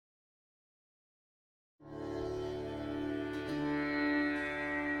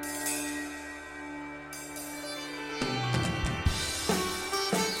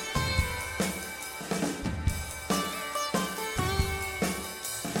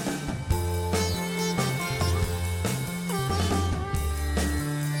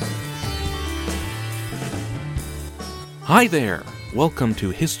Hi there! Welcome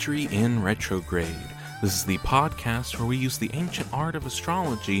to History in Retrograde. This is the podcast where we use the ancient art of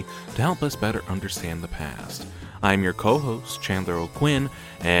astrology to help us better understand the past. I'm your co-host, Chandler O'Quinn,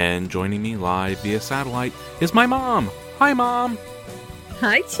 and joining me live via satellite is my mom. Hi, Mom!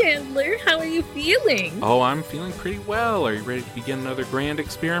 Hi, Chandler. How are you feeling? Oh, I'm feeling pretty well. Are you ready to begin another grand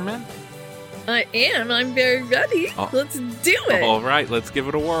experiment? I am. I'm very ready. Let's do it. All right, let's give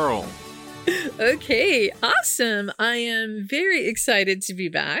it a whirl. Okay, awesome. I am very excited to be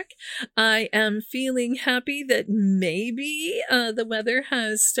back. I am feeling happy that maybe the weather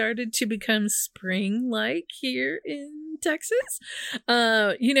has started to become spring-like here in Texas.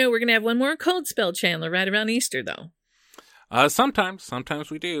 We're going to have one more cold spell, Chandler, right around Easter, though. Sometimes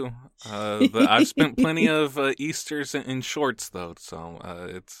we do. I've spent plenty of Easters in shorts, though, so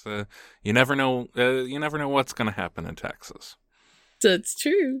it's you never know. You never know what's going to happen in Texas. That's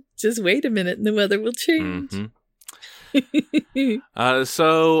true. Just wait a minute, and the weather will change. Mm-hmm.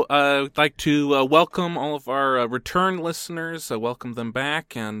 I'd like to welcome all of our return listeners, welcome them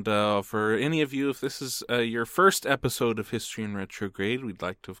back, and for any of you, if this is your first episode of History in Retrograde, we'd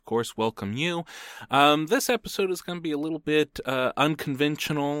like to, of course, welcome you. This episode is going to be a little bit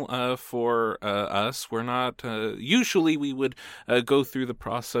unconventional for us. We're not, usually we would go through the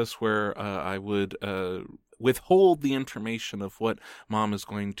process where I would withhold the information of what Mom is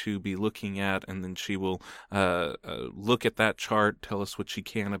going to be looking at, and then she will look at that chart, tell us what she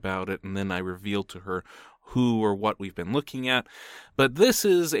can about it, and then I reveal to her who or what we've been looking at. But this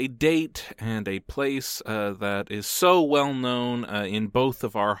is a date and a place that is so well known in both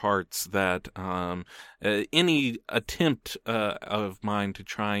of our hearts that any attempt of mine to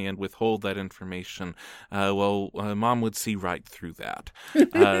try and withhold that information, Mom would see right through that.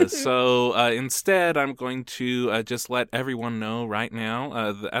 So instead, I'm going to just let everyone know right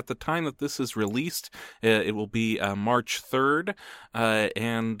now, at the time that this is released, it will be March 3rd,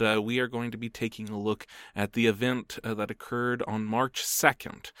 and we are going to be taking a look at the event that occurred on March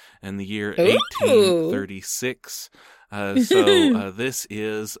 2nd in the year 1836. This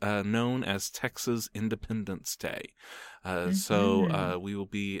is known as Texas Independence Day. We will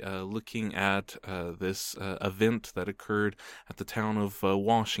be looking at this event that occurred at the town of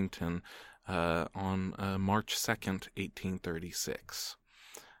Washington on March 2nd, 1836.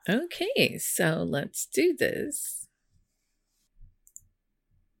 Okay, so let's do this.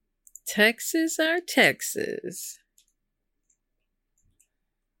 Texas, our Texas.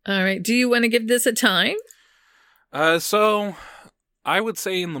 All right, do you want to give this a time? So I would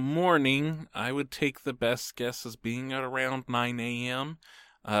say in the morning, I would take the best guess as being at around 9 a.m.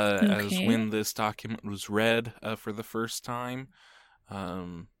 As when this document was read for the first time.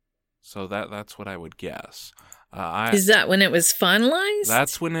 So that's what I would guess. Is that when it was finalized?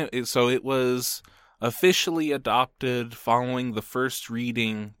 That's when it was officially adopted following the first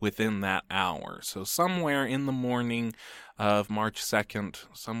reading within that hour. So somewhere in the morning of March 2nd,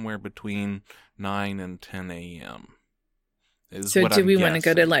 somewhere between 9 and 10 a.m. So do we want to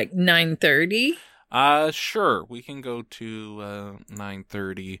go to like 9:30? Sure. We can go to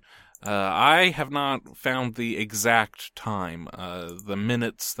 9:30. I have not found the exact time. The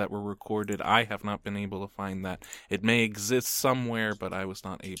minutes that were recorded, I have not been able to find that. It may exist somewhere, but I was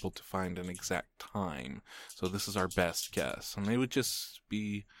not able to find an exact time. So this is our best guess. And it would just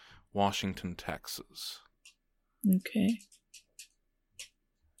be Washington, Texas. Okay.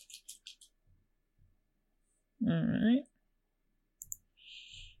 All right.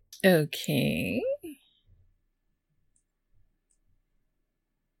 Okay.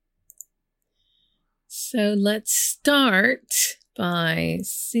 So let's start by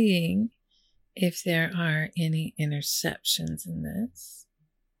seeing if there are any interceptions in this.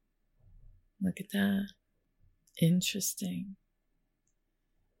 Look at that. Interesting.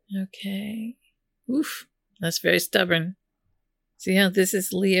 Okay. Oof. That's very stubborn. See how this is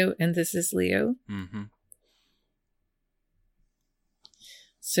Leo and this is Leo? Mm-hmm.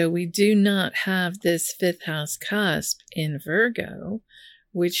 So we do not have this fifth house cusp in Virgo,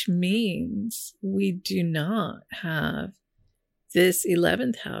 which means we do not have this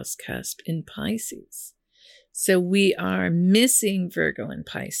 11th house cusp in Pisces. So we are missing Virgo and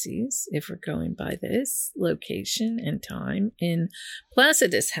Pisces, if we're going by this location and time, in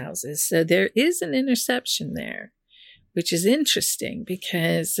Placidus houses. So there is an interception there, which is interesting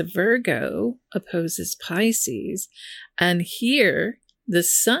because Virgo opposes Pisces, and here the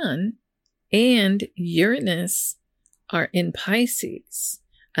Sun and Uranus are in Pisces,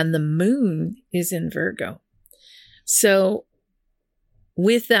 and the Moon is in Virgo. So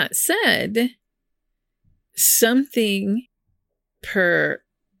with that said, something per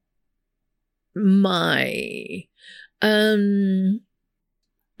my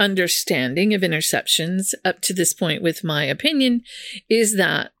understanding of interceptions up to this point with my opinion is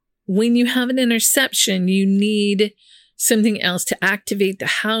that when you have an interception, you need something else to activate the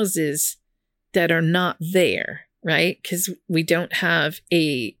houses that are not there, right? Because we don't have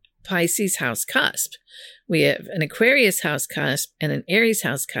a Pisces house cusp. We have an Aquarius house cusp and an Aries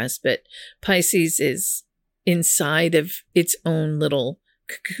house cusp, but Pisces is inside of its own little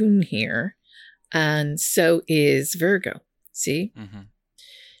cocoon here. And so is Virgo. See? Mm-hmm.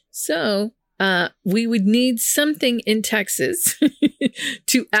 So we would need something in Texas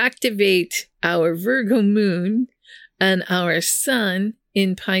to activate our Virgo moon and our sun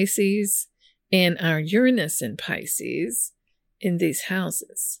in Pisces and our Uranus in Pisces in these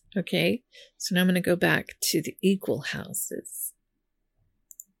houses. Okay. So now I'm going to go back to the equal houses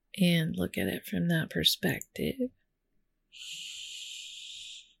and look at it from that perspective.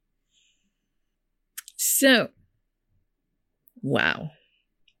 So, wow.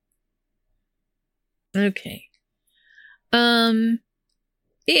 Okay.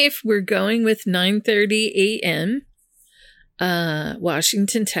 If we're going with 9:30 a.m.,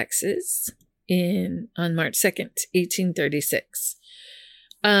 Washington, Texas, on March 2nd, 1836,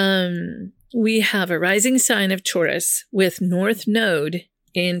 we have a rising sign of Taurus with North Node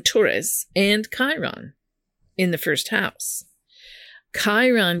in Taurus and Chiron in the first house.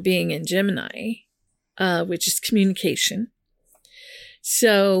 Chiron being in Gemini, which is communication.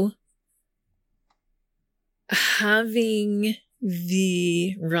 So having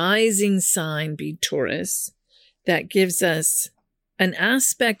the rising sign be Taurus, that gives us an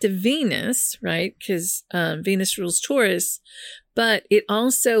aspect of Venus, right? Because Venus rules Taurus, but it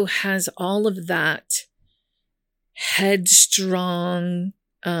also has all of that headstrong,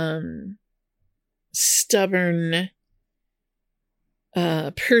 stubborn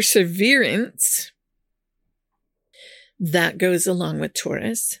perseverance that goes along with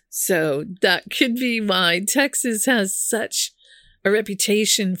Taurus. So that could be why Texas has such a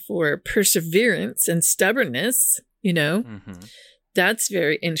reputation for perseverance and stubbornness, you know. Mm-hmm. That's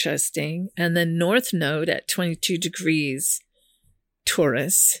very interesting. And then North Node at 22 degrees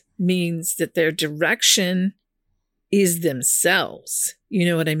Taurus means that their direction is themselves. You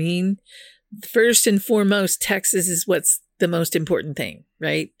know what I mean? First and foremost, Texas is what's the most important thing,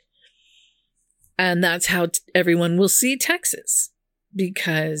 right? And that's how everyone will see Texas,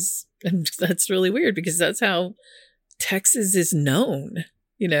 because that's really weird, because that's how Texas is known,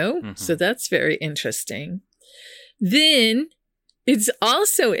 you know? Mm-hmm. So that's very interesting. Then it's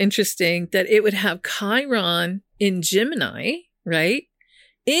also interesting that it would have Chiron in Gemini, right?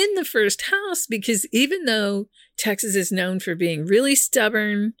 In the first house, because even though Texas is known for being really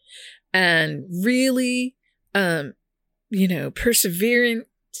stubborn and really, perseverant,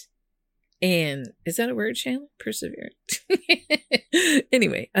 and is that a word, Chandler? Perseverant.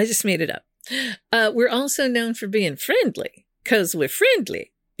 Anyway, I just made it up. We're also known for being friendly, because we're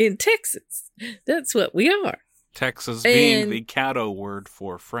friendly in Texas. That's what we are. Texas being the Caddo word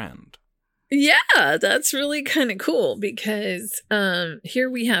for friend. Yeah, that's really kind of cool, because here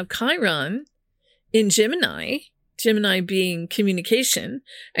we have Chiron in Gemini, Gemini being communication,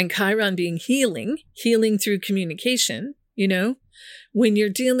 and Chiron being healing through communication. You know, when you're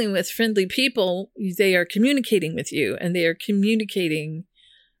dealing with friendly people, they are communicating with you, and they are communicating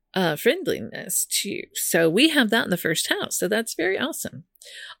friendliness to you. So we have that in the first house. So that's very awesome.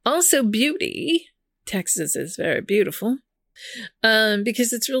 Also, beauty. Texas is very beautiful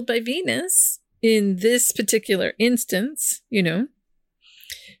because it's ruled by Venus in this particular instance, you know.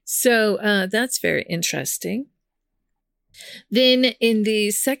 So that's very interesting. Then in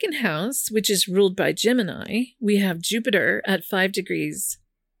the second house, which is ruled by Gemini, we have Jupiter at 5 degrees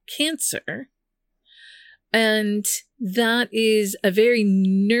Cancer. And that is a very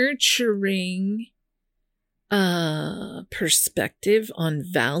nurturing perspective on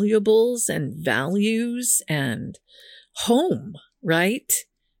valuables and values and home, right?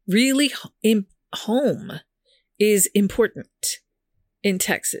 Really, home is important in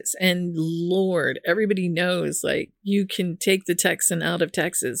Texas. And Lord, everybody knows, like, you can take the Texan out of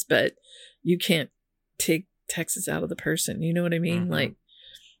Texas, but you can't take Texas out of the person. You know what I mean? Mm-hmm. Like,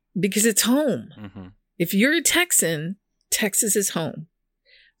 because it's home. Mm-hmm. If you're a Texan, Texas is home.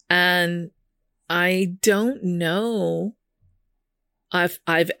 And I don't know if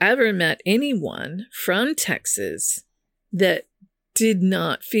I've ever met anyone from Texas that did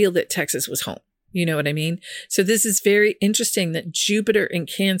not feel that Texas was home. You know what I mean? So this is very interesting that Jupiter in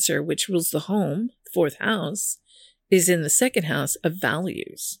Cancer, which rules the home, fourth house, is in the second house of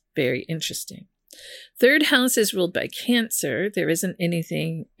values. Very interesting. Third house is ruled by Cancer. There isn't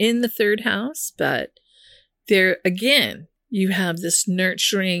anything in the third house, but there again, you have this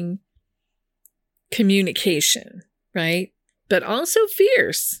nurturing communication, right? But also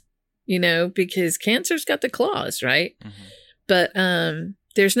fierce, because Cancer's got the claws, right? Mm-hmm. But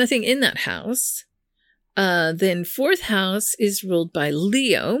there's nothing in that house. Then fourth house is ruled by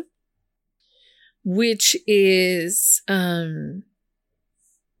Leo, which is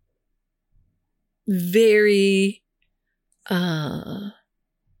very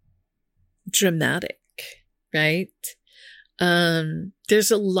dramatic, right?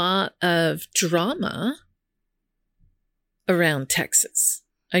 There's a lot of drama around Texas.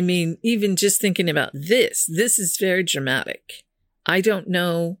 I mean, even just thinking about this is very dramatic. I don't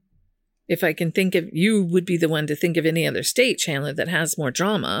know if I can think of, you would be the one to think of any other state, Chandler, that has more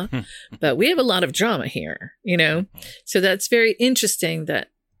drama, but we have a lot of drama here, So that's very interesting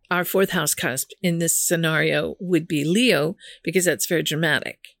that our fourth house cusp in this scenario would be Leo, because that's very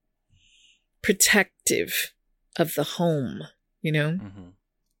dramatic, protective of the home, Mm-hmm.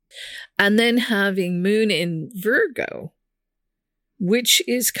 And then having Moon in Virgo, which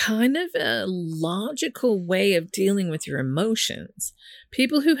is kind of a logical way of dealing with your emotions.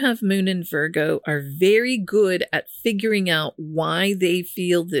 People who have Moon in Virgo are very good at figuring out why they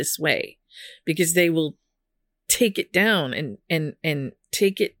feel this way, because they will take it down and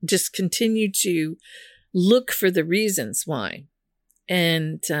take it, just continue to look for the reasons why.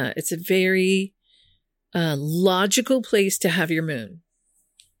 And it's a very logical place to have your Moon.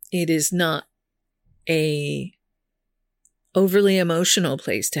 It is not a overly emotional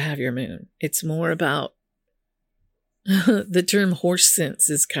place to have your Moon. It's more about the term horse sense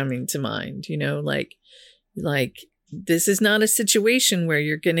is coming to mind, like this is not a situation where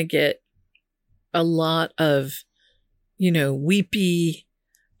you're going to get a lot of, weepy,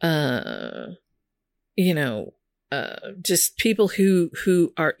 just people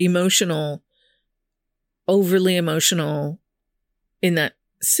who are emotional, overly emotional in that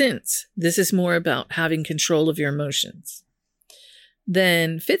sense. This is more about having control of your emotions.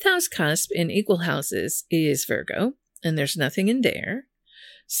 Then fifth house cusp in equal houses is Virgo, and there's nothing in there.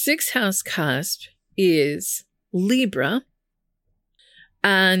 Sixth house cusp is Libra,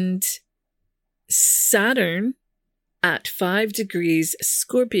 and Saturn at 5 degrees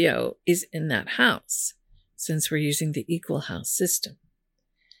Scorpio is in that house, since we're using the equal house system.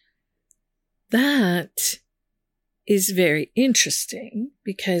 That is very interesting,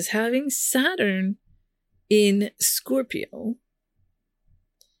 because having Saturn in Scorpio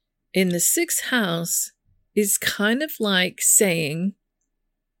in the sixth house is kind of like saying,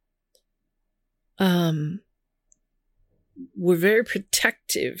 we're very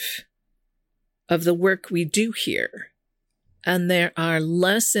protective of the work we do here. And there are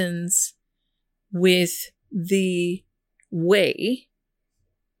lessons with the way.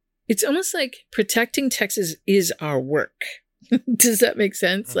 It's almost like protecting Texas is our work. Does that make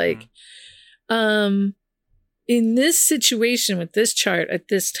sense? Mm-hmm. Like, in this situation with this chart at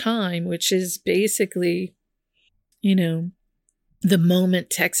this time, which is basically, the moment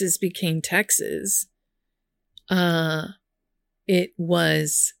Texas became Texas, it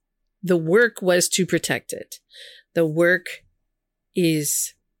was, the work was to protect it. The work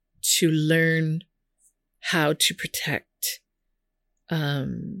is to learn how to protect,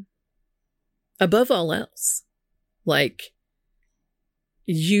 above all else. Like,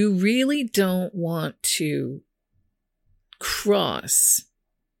 you really don't want to cross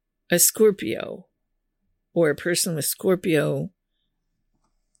a Scorpio or a person with Scorpio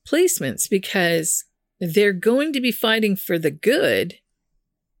placements, because they're going to be fighting for the good,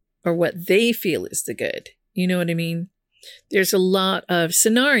 or what they feel is the good. You know what I mean? There's a lot of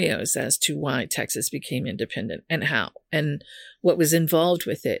scenarios as to why Texas became independent and how and what was involved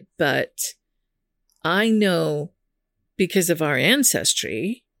with it. But I know, because of our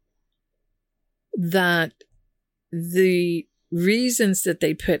ancestry, that the reasons that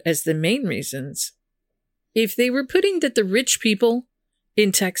they put as the main reasons, if they were putting that the rich people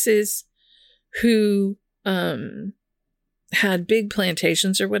in Texas who had big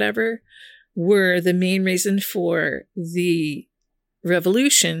plantations or whatever were the main reason for the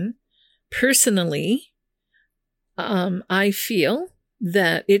revolution, personally, I feel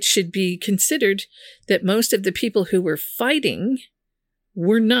that it should be considered that most of the people who were fighting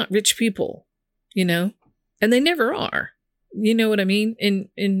were not rich people, and they never are. You know what I mean?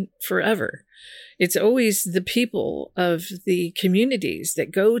 In forever. It's always the people of the communities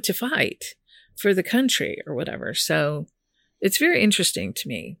that go to fight for the country or whatever. So it's very interesting to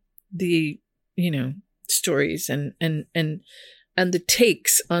me, the, stories and the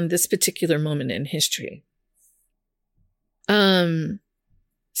takes on this particular moment in history.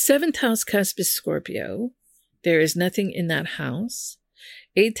 Seventh house cusp is Scorpio. There is nothing in that house.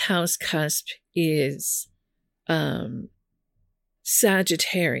 8th house cusp is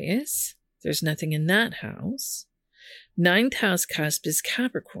Sagittarius. There's nothing in that house. 9th house cusp is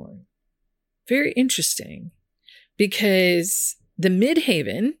Capricorn. Very interesting, because the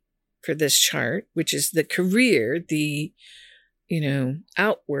midheaven for this chart, which is the career, the,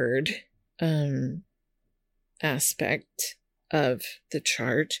 outward aspect of the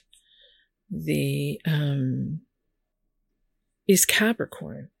chart, is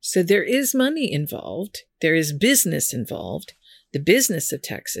Capricorn. So there is money involved. There is business involved, the business of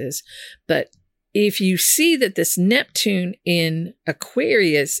Texas. But if you see that this Neptune in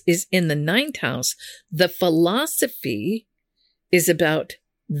Aquarius is in the 9th house, the philosophy is about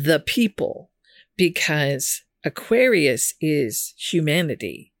the people, because Aquarius is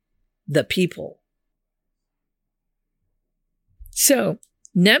humanity, the people. So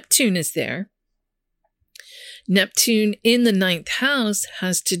Neptune is there. Neptune in the 9th house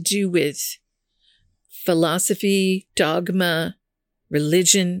has to do with philosophy, dogma,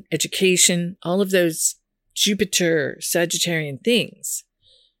 religion, education, all of those Jupiter, Sagittarian things.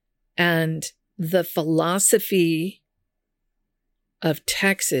 And the philosophy of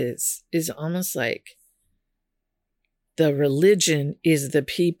Texas is almost like the religion is the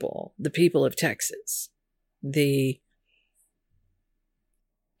people of Texas. The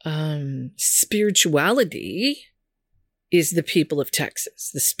spirituality is the people of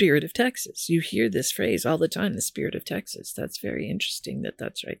Texas, the spirit of Texas. You hear this phrase all the time, the spirit of Texas. That's very interesting that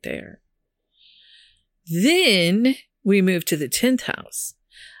that's right there. Then we move to the 10th house.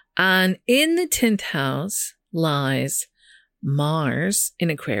 And in the 10th house lies Mars in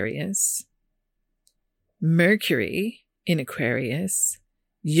Aquarius, Mercury in Aquarius,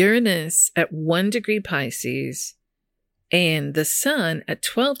 Uranus at 1 degree Pisces, and the Sun at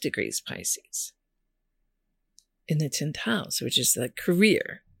 12 degrees Pisces in the 10th house, which is the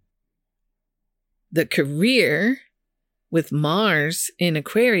career. The career with Mars in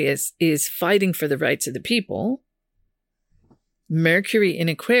Aquarius is fighting for the rights of the people. Mercury in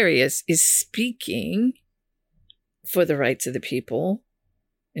Aquarius is speaking for the rights of the people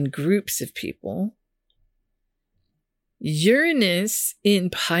and groups of people. Uranus in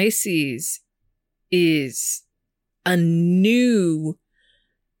Pisces is a new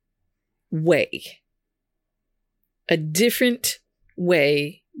way, a different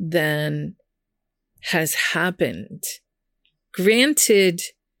way than has happened. Granted,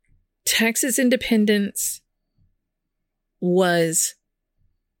 Texas independence was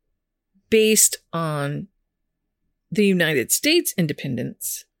based on the United States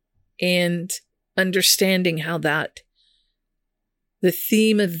independence and understanding how that, the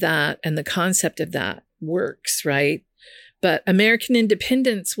theme of that and the concept of that works, right? But American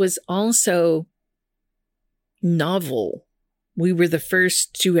independence was also novel. We were the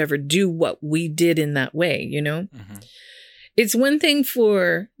first to ever do what we did in that way, Mm-hmm. It's one thing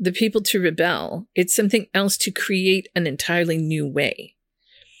for the people to rebel. It's something else to create an entirely new way.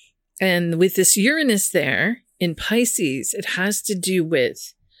 And with this Uranus there in Pisces, it has to do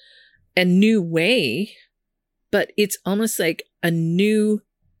with a new way, but it's almost like a new,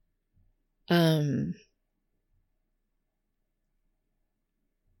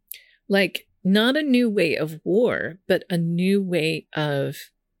 like not a new way of war, but a new way of,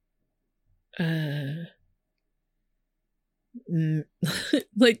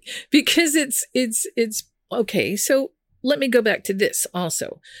 like, because it's okay. So let me go back to this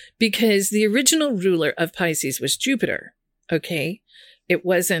also, because the original ruler of Pisces was Jupiter. Okay. It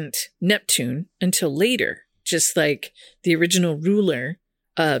wasn't Neptune until later, just like the original ruler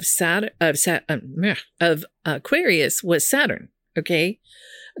of Aquarius was Saturn. Okay.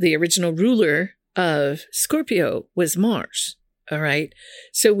 The original ruler of Scorpio was Mars. All right.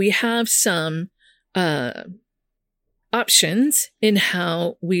 So we have some, options in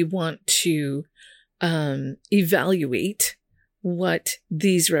how we want to evaluate what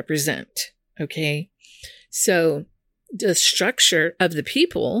these represent. Okay. So the structure of the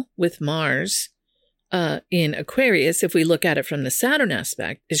people with Mars in Aquarius, if we look at it from the Saturn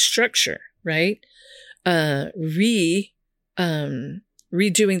aspect, is structure, right? Redoing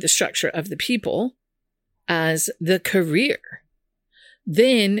the structure of the people as the career.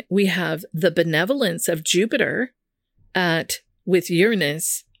 Then we have the benevolence of Jupiter with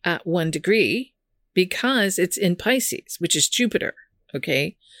Uranus at 1 degree, because it's in Pisces, which is Jupiter.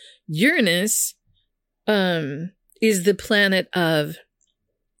 Okay. Uranus, is the planet of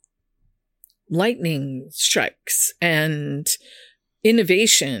lightning strikes and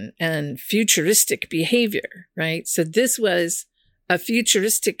innovation and futuristic behavior, right? So this was a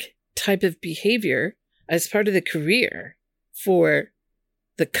futuristic type of behavior, as part of the career for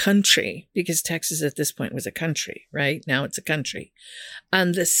the country, because Texas at this point was a country, right? Now it's a country.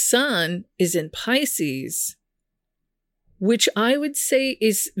 And the sun is in Pisces, which I would say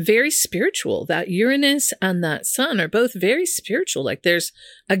is very spiritual. That Uranus and that sun are both very spiritual. Like there's,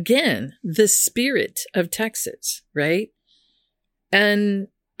 again, the spirit of Texas, right? And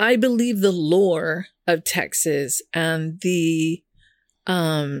I believe the lore of Texas and the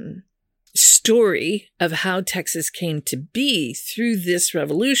story of how Texas came to be through this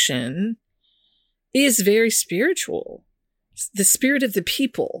revolution is very spiritual. The spirit of the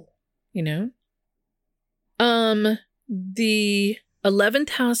people, you know? The 11th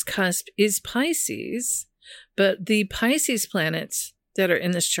house cusp is Pisces, but the Pisces planets that are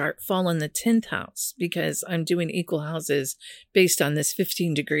in this chart fall in the 10th house because I'm doing equal houses based on this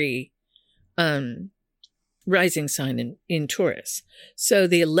 15-degree rising sign in Taurus. So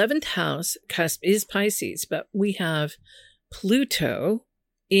the 11th house cusp is Pisces, but we have Pluto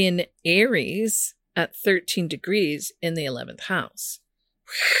in Aries at 13 degrees in the 11th house.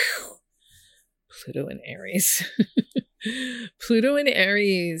 Whew. Pluto in Aries. Pluto in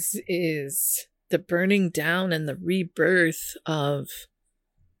Aries is the burning down and the rebirth of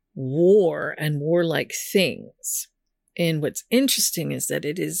war and warlike things. And what's interesting is that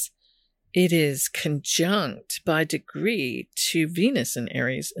it is conjunct by degree to Venus in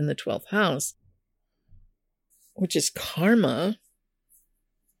Aries in the 12th house, which is karma,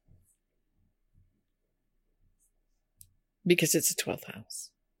 because it's a 12th house.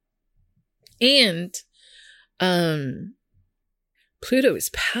 And Pluto is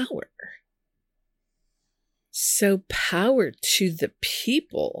power. So power to the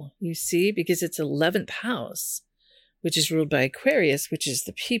people, you see, because it's 11th house, which is ruled by Aquarius, which is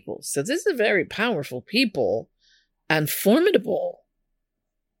the people. So this is a very powerful people and formidable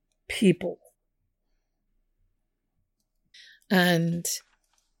people. And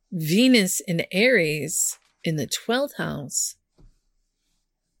Venus in Aries in the 12th house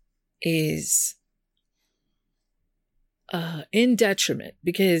is in detriment,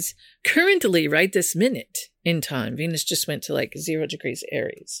 because currently, right this minute in time, Venus just went to like 0 degrees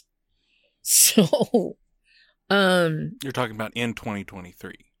Aries. So, you're talking about in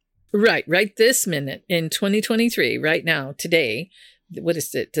 2023. Right this minute in 2023, right now, today, what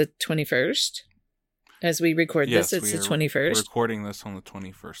is it, the 21st? As we record this, it's the 21st. We're recording this on the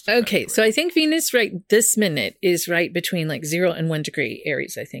 21st. Okay, so I think Venus right this minute is right between like 0 and 1 degree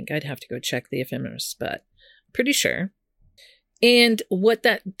Aries, I think. I'd have to go check the ephemeris, but pretty sure. And what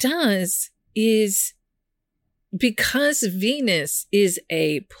that does is, because Venus is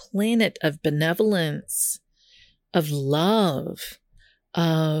a planet of benevolence, of love,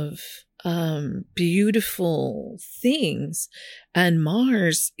 of beautiful things, and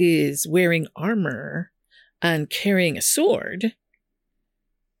Mars is wearing armor and carrying a sword,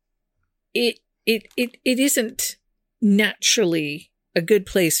 it isn't naturally a good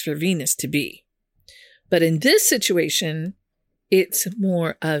place for Venus to be. But in this situation, it's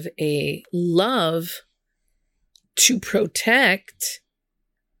more of a love to protect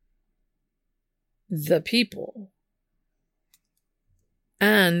the people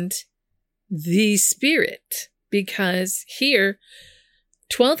and the spirit, because here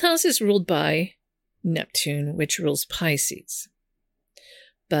 12th house is ruled by Neptune, which rules Pisces.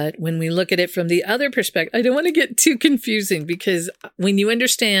 But when we look at it from the other perspective, I don't want to get too confusing, because when you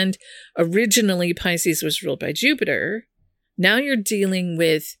understand originally Pisces was ruled by Jupiter, now you're dealing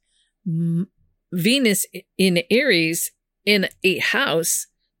with Venus in Aries in a house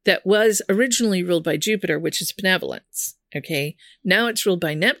that was originally ruled by Jupiter, which is benevolence. Okay. Now it's ruled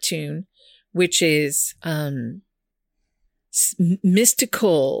by Neptune, which is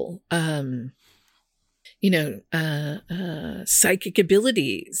mystical, psychic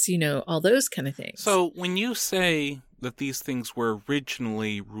abilities, all those kind of things. So when you say that these things were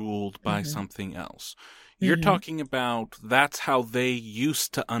originally ruled by something else, you're talking about that's how they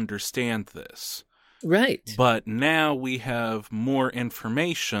used to understand this. Right. But now we have more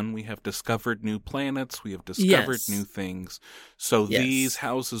information. We have discovered new planets. We have discovered new things. So these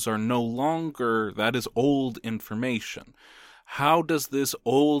houses are no longer, that is old information. How does this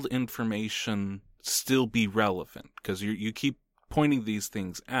old information still be relevant? Because you keep pointing these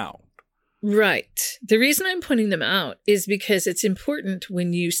things out. Right. The reason I'm pointing them out is because it's important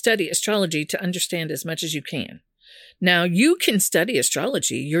when you study astrology to understand as much as you can. Now, you can study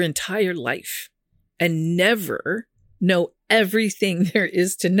astrology your entire life and never know everything there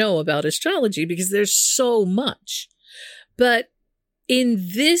is to know about astrology, because there's so much. But in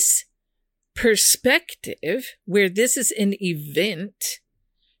this perspective, where this is an event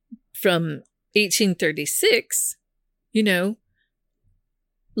from 1836,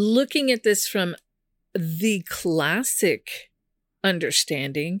 looking at this from the classic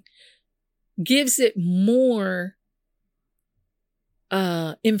understanding gives it more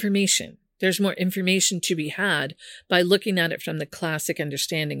information. There's more information to be had by looking at it from the classic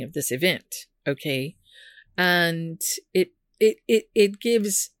understanding of this event. Okay. And it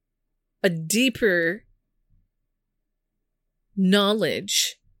gives a deeper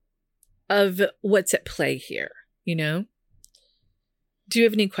knowledge of what's at play here, Do you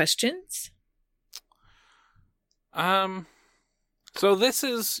have any questions? So this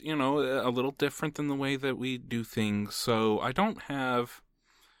is, a little different than the way that we do things. So I don't have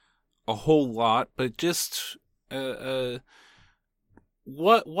a whole lot, but just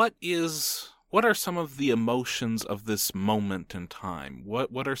what are some of the emotions of this moment in time?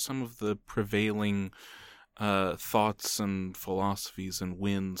 What are some of the prevailing thoughts and philosophies and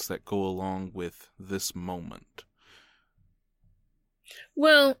winds that go along with this moment?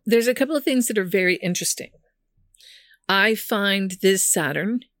 Well, there's a couple of things that are very interesting. I find this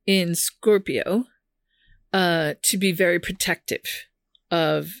Saturn in Scorpio to be very protective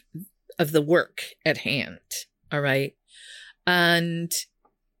of the work at hand. All right. And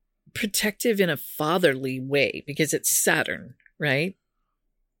protective in a fatherly way because it's Saturn, right?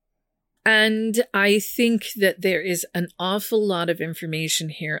 And I think that there is an awful lot of information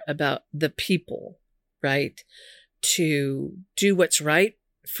here about the people, right? To do what's right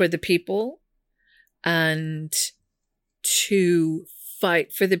for the people and to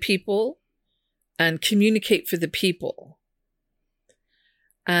fight for the people and communicate for the people.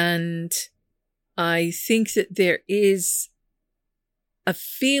 And I think that there is a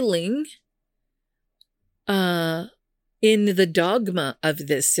feeling in the dogma of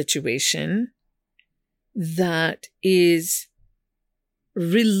this situation that is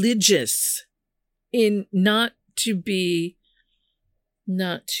religious, in not to be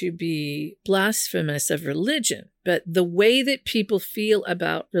blasphemous of religion, but the way that people feel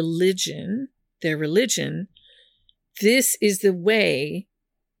about religion, their religion, this is the way,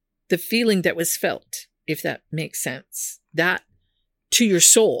 the feeling that was felt, if that makes sense. That to your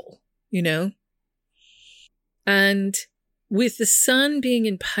soul, And with the sun being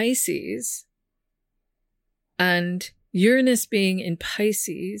in Pisces and Uranus being in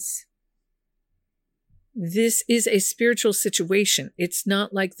Pisces, this is a spiritual situation. It's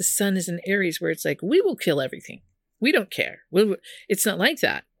not like the sun is in Aries where it's like, we will kill everything. We don't care. It's not like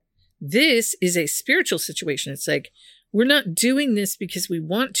that. This is a spiritual situation. It's like, we're not doing this because we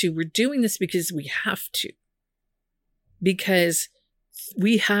want to. We're doing this because we have to. Because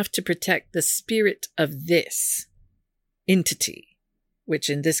we have to protect the spirit of this entity, which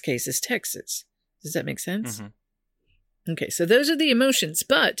in this case is Texas. Does that make sense? Mm-hmm. Okay, so those are the emotions,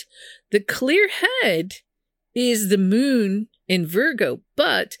 but the clear head is the moon in Virgo,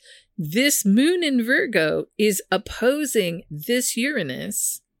 but this moon in Virgo is opposing this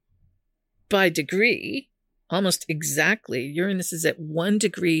Uranus by degree, almost exactly. Uranus is at 1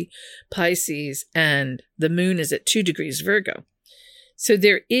 degree Pisces and the moon is at 2 degrees Virgo. So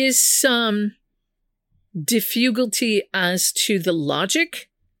there is some difficulty as to the logic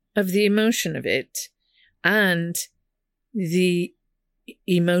of the emotion of it and the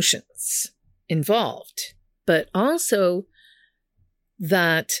emotions involved, but also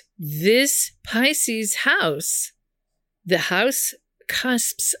that this Pisces house, the house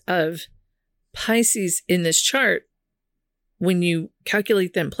cusps of Pisces in this chart, when you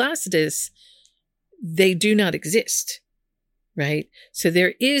calculate them Placidus, they do not exist, right? So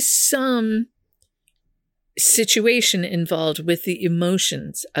there is some situation involved with the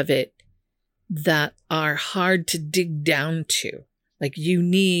emotions of it that are hard to dig down to. Like you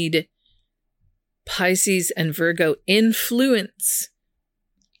need Pisces and Virgo influence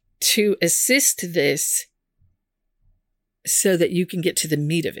to assist this so that you can get to the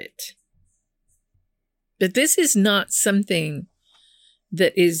meat of it. But this is not something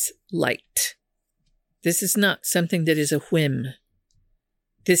that is light. This is not something that is a whim.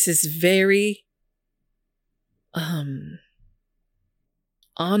 This is very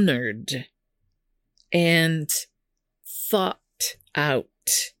honored and thought out.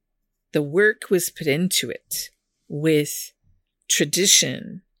 The work was put into it with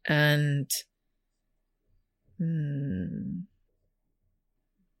tradition and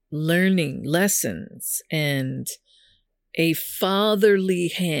learning lessons, and a fatherly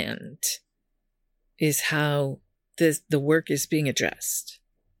hand is how the work is being addressed.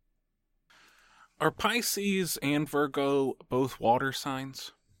 Are Pisces and Virgo both water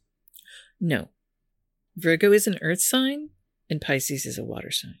signs? No. Virgo is an earth sign and Pisces is a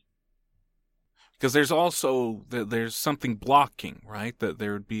water sign. Because there's also there's something blocking, right? That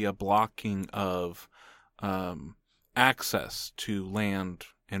there would be a blocking of access to land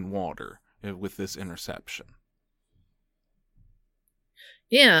and water with this interception.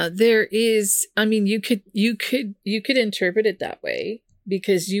 Yeah, there is. I mean, you could interpret it that way,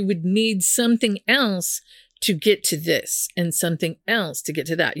 because you would need something else to get to this and something else to get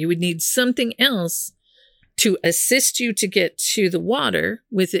to that. You would need something else to assist you to get to the water,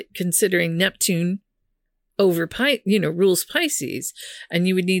 with it considering Neptune over rules Pisces, and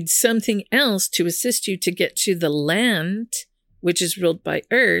you would need something else to assist you to get to the land, which is ruled by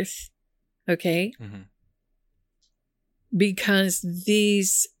Earth. Okay. Mm-hmm. Because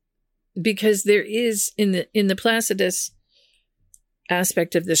there is in the Placidus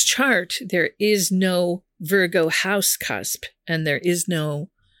aspect of this chart, there is no Virgo house cusp, and there is no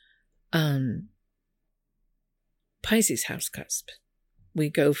Pisces house cusp.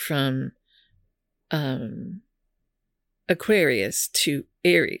 We go from Aquarius to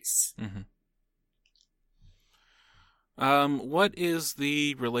Aries. Mm-hmm. What is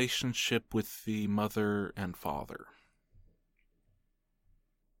the relationship with the mother and father?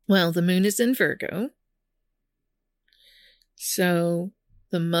 Well, the moon is in Virgo. So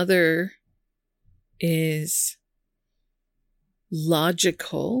the mother is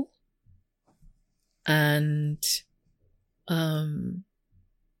logical and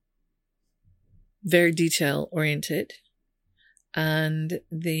very detail oriented. And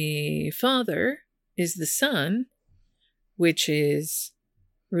the father is the sun, which is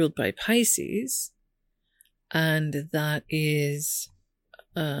ruled by Pisces. And that is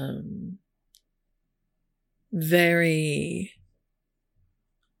very,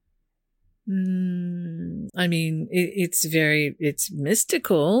 it's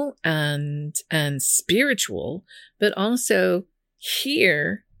mystical and spiritual, but also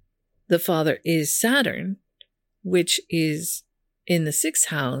here the father is Saturn, which is in the 6th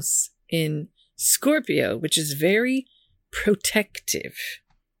house in Scorpio, which is very protective,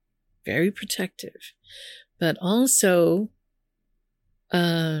 but also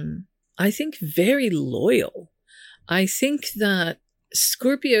I think very loyal. I think that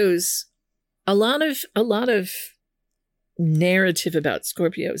Scorpios, a lot of narrative about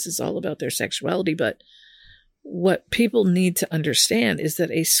Scorpios is all about their sexuality, but what people need to understand is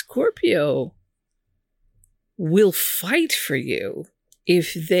that a Scorpio will fight for you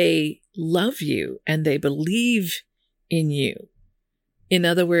if they love you and they believe in you. In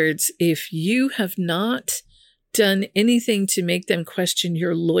other words, if you have not done anything to make them question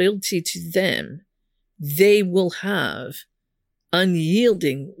your loyalty to them, they will have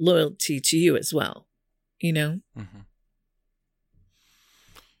unyielding loyalty to you as well. Mm-hmm.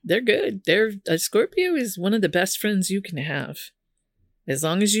 They're good. A Scorpio is one of the best friends you can have, as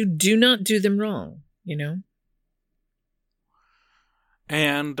long as you do not do them wrong,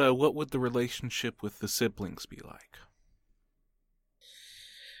 And what would the relationship with the siblings be like?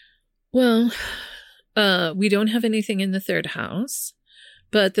 Well, we don't have anything in the 3rd house,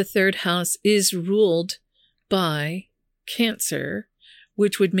 but the 3rd house is ruled by Cancer,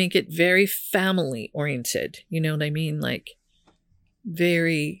 which would make it very family oriented. You know what I mean? Like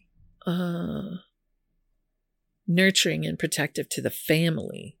very nurturing and protective to the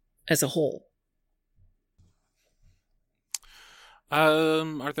family as a whole.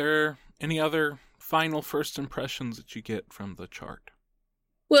 Are there any other final first impressions that you get from the chart?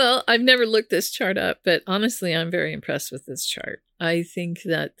 Well, I've never looked this chart up, but honestly, I'm very impressed with this chart. I think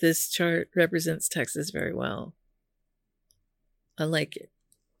that this chart represents Texas very well. I like it.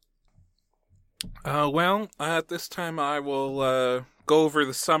 Well, at this time I will go over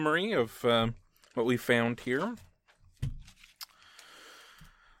the summary of what we found here.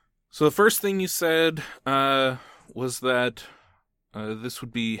 So the first thing you said was that this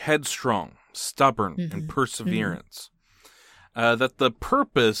would be headstrong, stubborn, mm-hmm. and perseverance. Mm-hmm. That the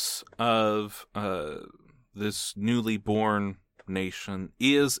purpose of this newly born nation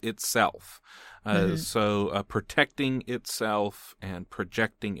is itself. Mm-hmm. So protecting itself and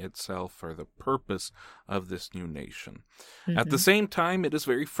projecting itself are the purpose of this new nation. Mm-hmm. At the same time, it is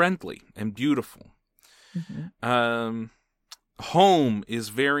very friendly and beautiful. Mm-hmm. Home is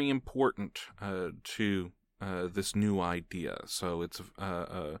very important to this new idea. So it's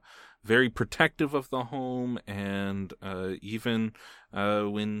very protective of the home, and even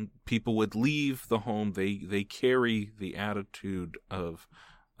when people would leave the home, they carry the attitude of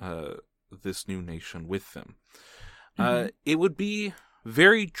this new nation with them. Mm-hmm. It would be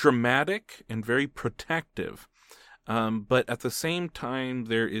very dramatic and very protective, but at the same time,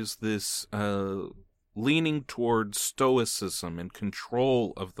 there is this leaning towards stoicism and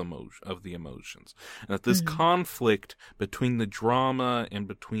control of the emotions. And that this conflict between the drama and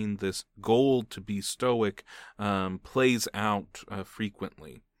between this goal to be stoic plays out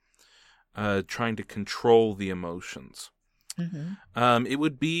frequently, trying to control the emotions. It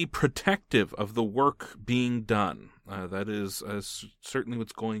would be protective of the work being done. That is certainly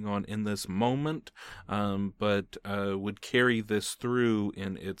what's going on in this moment, but would carry this through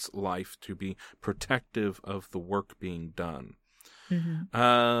in its life to be protective of the work being done.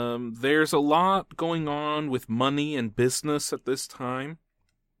 There's a lot going on with money and business at this time.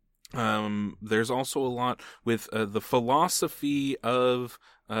 There's also a lot with the philosophy of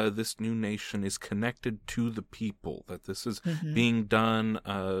this new nation is connected to the people, that this is being done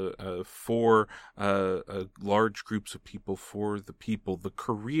for large groups of people, for the people. The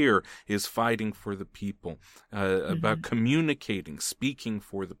career is fighting for the people, about communicating, speaking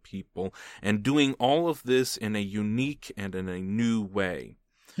for the people, and doing all of this in a unique and in a new way.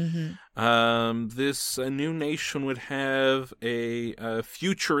 This new nation would have a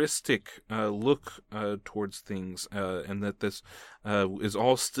futuristic look towards things, and that this is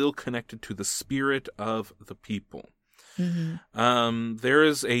all still connected to the spirit of the people. There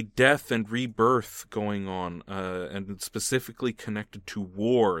is a death and rebirth going on, and specifically connected to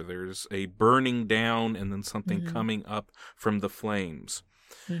war. There's a burning down and then something coming up from the flames,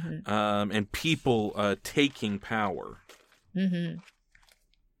 and people taking power.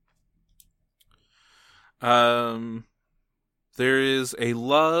 There is a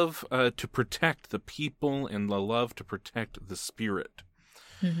love to protect the people and the love to protect the spirit.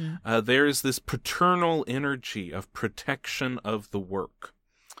 There is this paternal energy of protection of the work.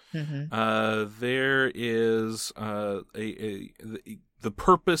 There is the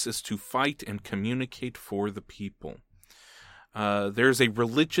purpose is to fight and communicate for the people. There's a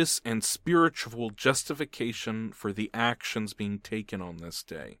religious and spiritual justification for the actions being taken on this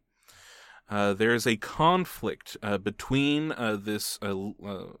day. There is a conflict between this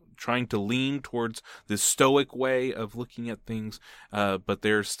trying to lean towards this stoic way of looking at things, but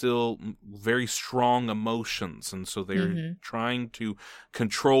there's still very strong emotions, and so they're trying to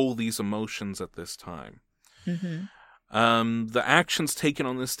control these emotions at this time. The actions taken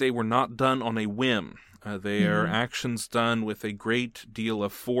on this day were not done on a whim. They are actions done with a great deal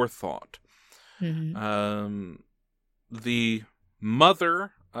of forethought. The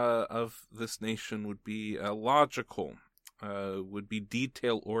mother of this nation would be logical, would be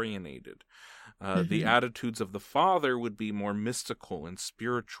detail-oriented. The attitudes of the father would be more mystical and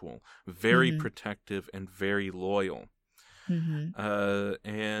spiritual, very protective and very loyal.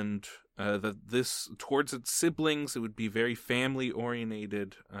 And this towards its siblings, it would be very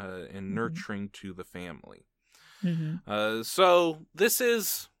family-oriented and nurturing to the family. So this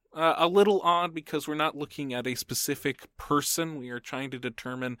is a little odd because we're not looking at a specific person. We are trying to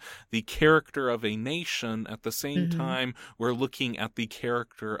determine the character of a nation. At the same time, we're looking at the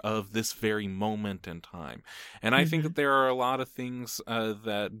character of this very moment in time. And I think that there are a lot of things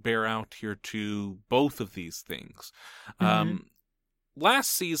that bear out here to both of these things.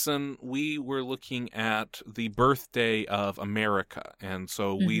 Last season, we were looking at the birthday of America, and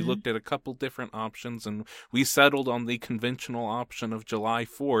so we looked at a couple different options, and we settled on the conventional option of July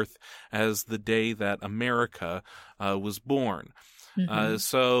 4th as the day that America was born.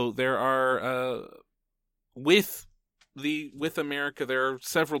 So there are, with America, there are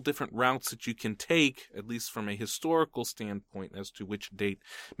several different routes that you can take, at least from a historical standpoint, as to which date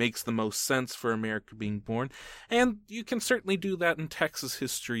makes the most sense for America being born. And you can certainly do that in Texas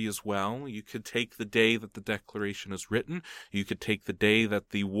history as well. You could take the day that the Declaration is written. You could take the day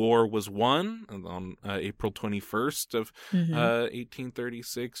that the war was won on April 21st of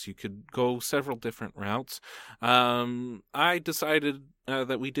 1836. You could go several different routes. I decided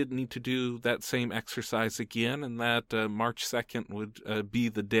that we didn't need to do that same exercise again, and that March 2nd would be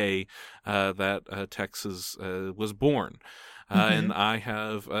the day that Texas was born. And I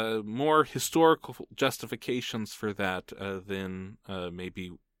have more historical justifications for that than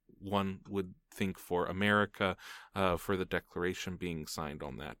maybe one would think for America for the Declaration being signed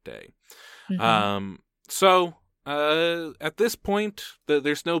on that day. So at this point,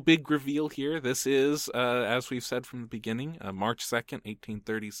 there's no big reveal here. This is, as we've said from the beginning, March 2nd,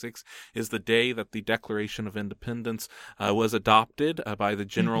 1836 is the day that the Declaration of Independence was adopted by the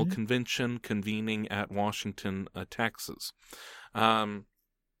General Convention convening at Washington, Texas.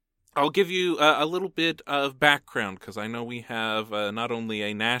 I'll give you a little bit of background, because I know we have not only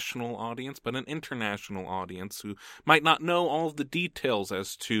a national audience, but an international audience who might not know all of the details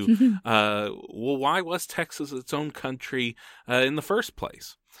as to, well, why was Texas its own country in the first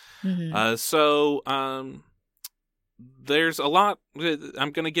place? There's a lot. I'm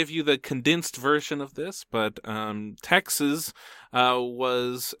going to give you the condensed version of this, but Texas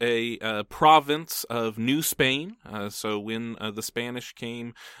was a province of New Spain. So when the Spanish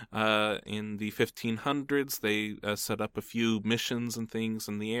came in the 1500s, they set up a few missions and things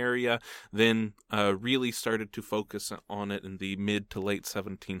in the area, then really started to focus on it in the mid to late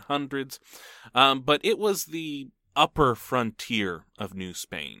 1700s. But it was the upper frontier of New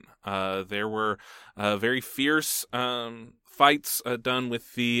Spain. There were very fierce fights done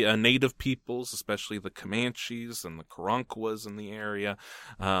with the native peoples, especially the Comanches and the Karankawas in the area.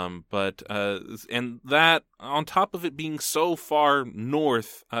 And that, on top of it being so far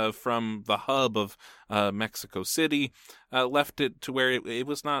north from the hub of Mexico City, left it to where it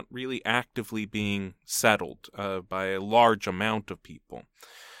was not really actively being settled by a large amount of people.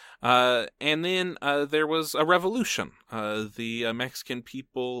 And then there was a revolution. The Mexican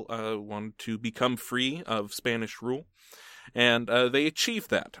people wanted to become free of Spanish rule, and they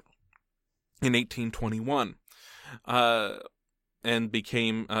achieved that in 1821 and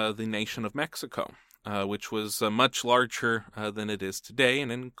became the nation of Mexico, which was much larger than it is today,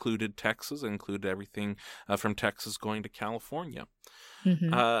 and included Texas, included everything from Texas going to California.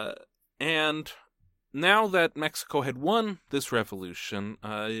 And now that Mexico had won this revolution,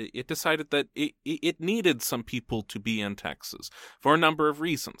 it decided that it needed some people to be in Texas for a number of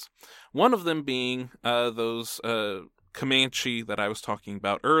reasons. One of them being those Comanche that I was talking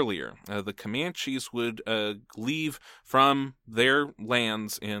about earlier. The Comanches would leave from their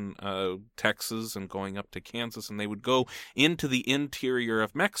lands in Texas and going up to Kansas, and they would go into the interior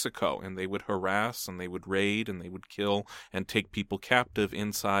of Mexico, and they would harass, and they would raid, and they would kill and take people captive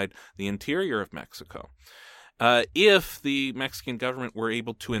inside the interior of Mexico. If the Mexican government were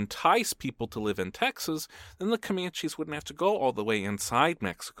able to entice people to live in Texas, then the Comanches wouldn't have to go all the way inside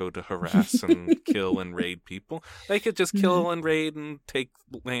Mexico to harass and kill and raid people. They could just kill and raid and take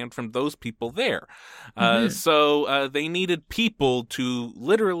land from those people there. So they needed people to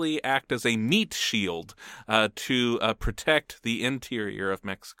literally act as a meat shield to protect the interior of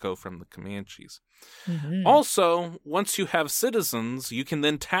Mexico from the Comanches. Also, once you have citizens, you can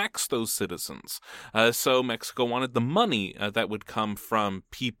then tax those citizens. So Mexico wanted the money that would come from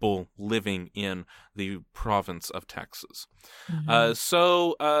people living in the province of Texas.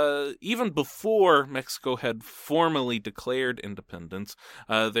 So even before Mexico had formally declared independence,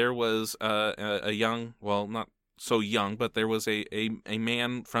 there was a young, well, not so young, but there was a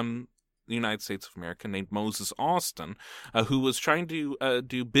man from the United States of America named Moses Austin, who was trying to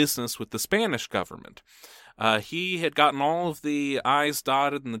do business with the Spanish government. He had gotten all of the I's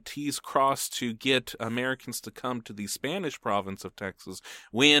dotted and the T's crossed to get Americans to come to the Spanish province of Texas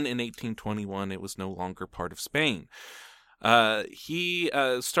when, in 1821, it was no longer part of Spain. He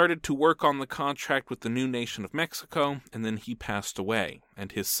started to work on the contract with the new nation of Mexico, and then he passed away.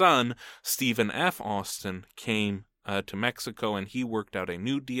 And his son, Stephen F. Austin, came to Mexico, and he worked out a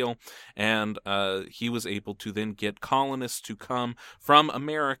new deal, and he was able to then get colonists to come from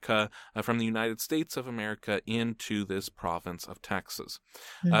America, from the United States of America, into this province of Texas.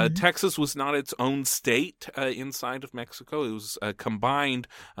 Texas was not its own state inside of Mexico. It was combined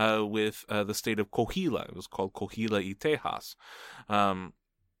with the state of Coahuila. It was called Coahuila y Tejas.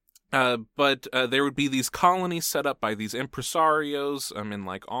 But there would be these colonies set up by these impresarios in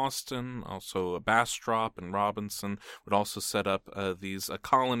like Austin, also Bastrop and Robinson would also set up these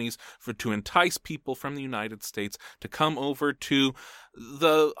colonies to entice people from the United States to come over to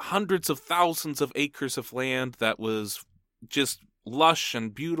the hundreds of thousands of acres of land that was just lush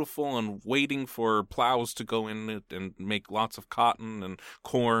and beautiful and waiting for plows to go in it and make lots of cotton and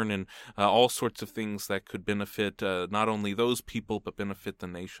corn and all sorts of things that could benefit not only those people but benefit the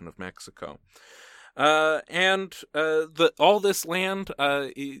nation of Mexico. All this land,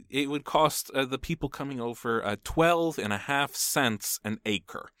 it would cost the people coming over 12.5 cents an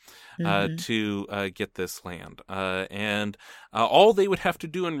acre to get this land. And all they would have to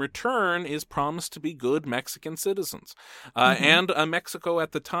do in return is promise to be good Mexican citizens. And Mexico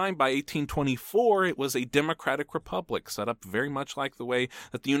at the time, by 1824, it was a democratic republic set up very much like the way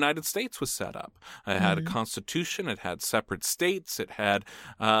that the United States was set up. It had a constitution, it had separate states, it had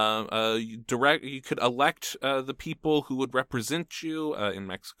you you could elect the people who would represent you in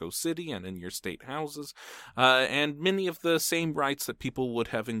Mexico City and in your state houses, and many of the same rights that people would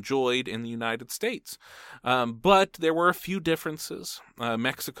have enjoyed in the United States. But there were a few differences.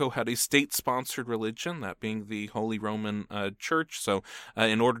 Mexico had a state-sponsored religion, that being the Holy Roman Church. So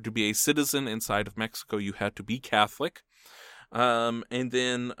in order to be a citizen inside of Mexico, you had to be Catholic. And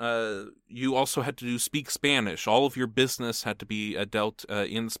then you also had to speak Spanish. All of your business had to be dealt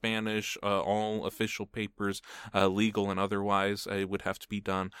in Spanish. All official papers, legal and otherwise, would have to be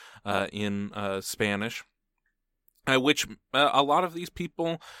done in Spanish. Which a lot of these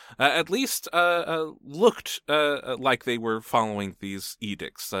people at least looked like they were following these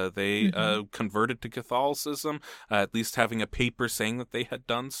edicts. They converted to Catholicism, at least having a paper saying that they had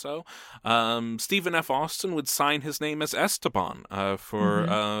done so. Stephen F. Austin would sign his name as Esteban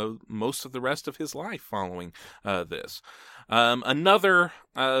for most of the rest of his life following this. Another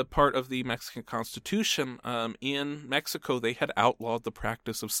part of the Mexican Constitution, in Mexico, they had outlawed the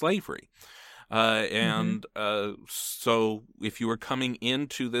practice of slavery. So if you were coming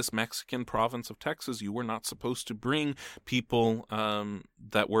into this Mexican province of Texas, you were not supposed to bring people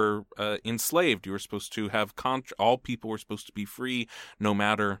that were enslaved. You were supposed to have all people were supposed to be free, no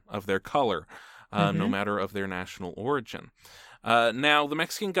matter of their color, no matter of their national origin. Now, the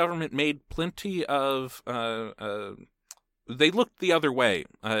Mexican government made plenty of they looked the other way,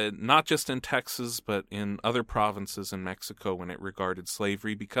 not just in Texas, but in other provinces in Mexico when it regarded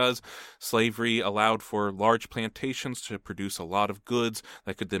slavery, because slavery allowed for large plantations to produce a lot of goods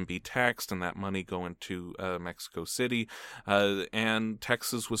that could then be taxed, and that money go into Mexico City, and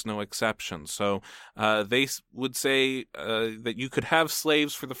Texas was no exception. So they would say that you could have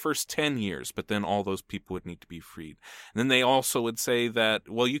slaves for the first 10 years, but then all those people would need to be freed. And then they also would say that,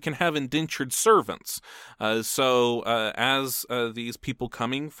 well, you can have indentured servants. As these people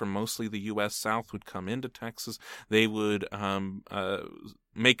coming from mostly the U.S. South would come into Texas, they would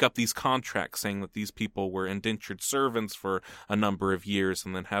make up these contracts saying that these people were indentured servants for a number of years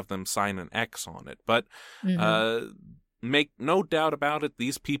and then have them sign an X on it. But make no doubt about it,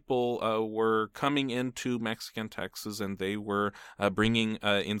 these people were coming into Mexican Texas, and they were bringing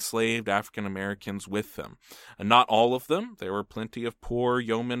enslaved African Americans with them. Not all of them. There were plenty of poor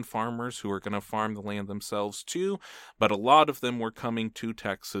yeoman farmers who were going to farm the land themselves too, but a lot of them were coming to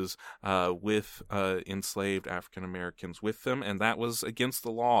Texas with enslaved African Americans with them, and that was against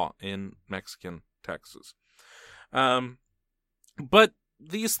the law in Mexican Texas. But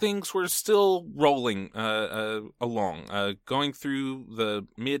these things were still rolling along, going through the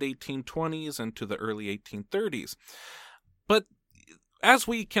mid-1820s and to the early 1830s. But as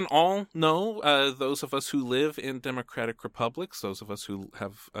we can all know, those of us who live in democratic republics, those of us who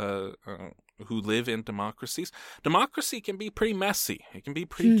have who live in democracies, democracy can be pretty messy. It can be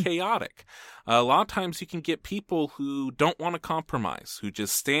pretty chaotic. A lot of times you can get people who don't want to compromise, who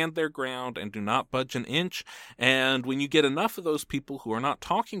just stand their ground and do not budge an inch. And when you get enough of those people who are not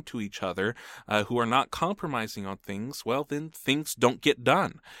talking to each other, who are not compromising on things, well, then things don't get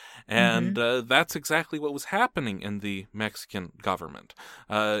done. And that's exactly what was happening in the Mexican government.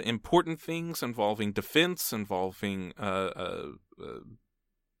 Important things involving defense, involving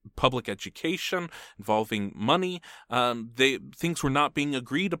public education, involving money. Things were not being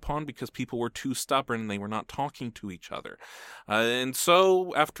agreed upon because people were too stubborn and they were not talking to each other. And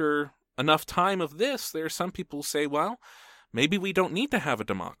so after enough time of this, there are some people who say, well, maybe we don't need to have a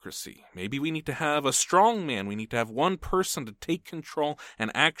democracy. Maybe we need to have a strong man. We need to have one person to take control and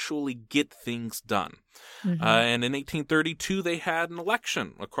actually get things done. And in 1832, they had an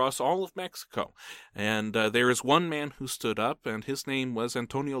election across all of Mexico. And there is one man who stood up, and his name was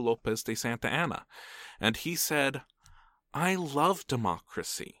Antonio Lopez de Santa Anna. And he said, I love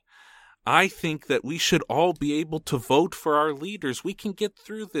democracy. I think that we should all be able to vote for our leaders. We can get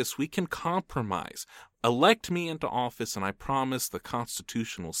through this. We can compromise. Elect me into office, and I promise the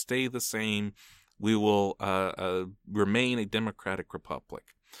Constitution will stay the same. We will remain a democratic republic.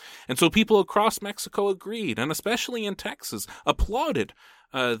 And so people across Mexico agreed, and especially in Texas, applauded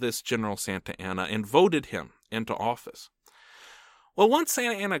this General Santa Anna and voted him into office. Well, once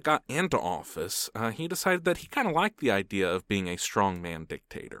Santa Anna got into office, he decided that he kind of liked the idea of being a strongman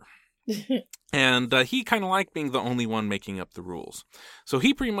dictator. And he kind of liked being the only one making up the rules. So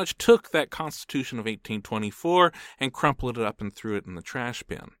he pretty much took that Constitution of 1824 and crumpled it up and threw it in the trash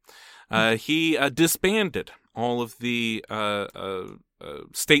bin. He disbanded all of the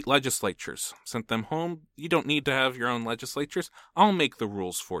state legislatures, sent them home. You don't need to have your own legislatures. I'll make the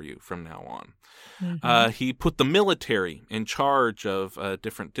rules for you from now on. He put the military in charge of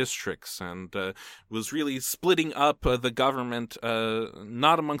different districts and was really splitting up the government,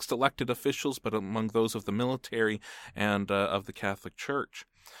 not amongst elected officials, but among those of the military and of the Catholic Church.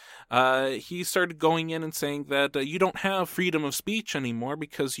 He started going in and saying that you don't have freedom of speech anymore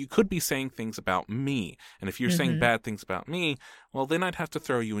because you could be saying things about me. And if you're saying bad things about me, well, then I'd have to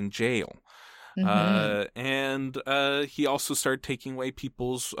throw you in jail. And he also started taking away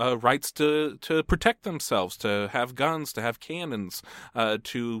people's rights to protect themselves, to have guns, to have cannons,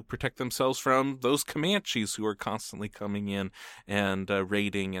 to protect themselves from those Comanches who are constantly coming in and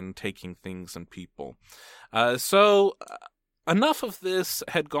raiding and taking things and people. So enough of this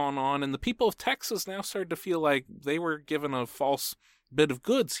had gone on, and the people of Texas now started to feel like they were given a false bit of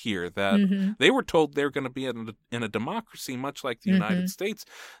goods here, that they were told they were going to be in a democracy much like the United States,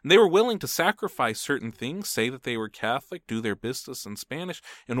 and they were willing to sacrifice certain things, say that they were Catholic, do their business in Spanish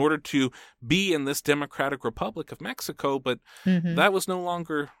in order to be in this Democratic Republic of Mexico, but that was no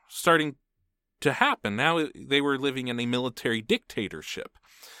longer starting to happen. Now they were living in a military dictatorship.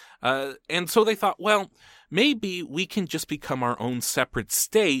 And so they thought, well, maybe we can just become our own separate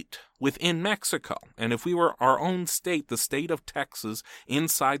state within Mexico. And if we were our own state, the state of Texas,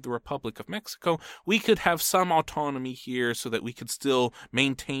 inside the Republic of Mexico, we could have some autonomy here so that we could still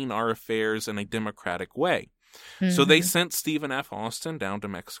maintain our affairs in a democratic way. So they sent Stephen F. Austin down to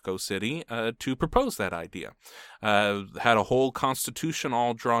Mexico City to propose that idea. Had a whole constitution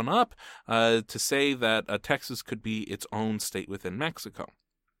all drawn up to say that Texas could be its own state within Mexico.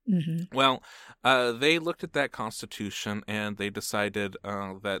 Well, they looked at that constitution and they decided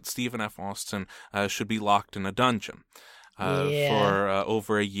that Stephen F. Austin should be locked in a dungeon for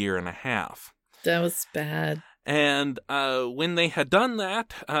over a year and a half. That was bad. And when they had done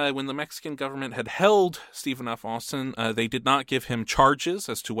that, when the Mexican government had held Stephen F. Austin, they did not give him charges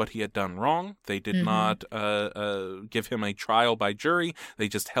as to what he had done wrong. They did not give him a trial by jury. They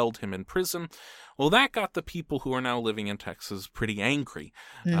just held him in prison. Well, that got the people who are now living in Texas pretty angry,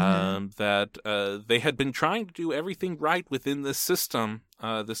 that they had been trying to do everything right within this system,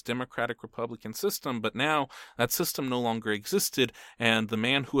 this Democratic Republican system, but now that system no longer existed, and the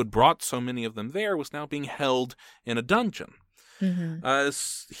man who had brought so many of them there was now being held in a dungeon.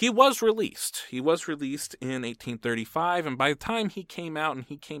 He was released. He was released in 1835, and by the time he came out and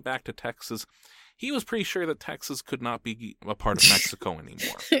he came back to Texas, he was pretty sure that Texas could not be a part of Mexico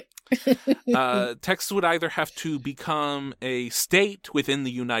anymore. Texas would either have to become a state within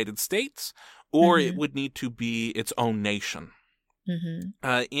the United States, or it would need to be its own nation.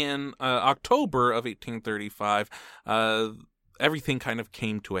 In October of 1835, everything kind of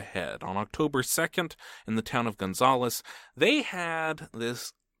came to a head. On October 2nd, in the town of Gonzales, they had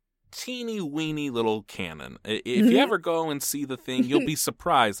this teeny-weeny little cannon. If you ever go and see the thing, you'll be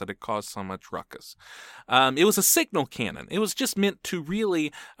surprised that it caused so much ruckus. It was a signal cannon. It was just meant to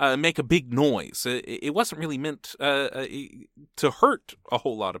really make a big noise. It wasn't really meant to hurt a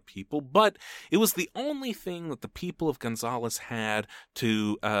whole lot of people, but it was the only thing that the people of Gonzales had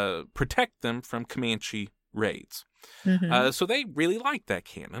to protect them from Comanche raids. So they really liked that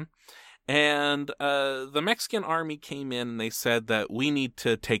cannon. And the Mexican army came in and they said that we need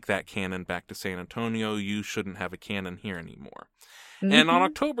to take that cannon back to San Antonio. You shouldn't have a cannon here anymore. And on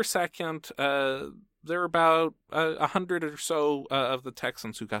October 2nd, there were about 100 or so of the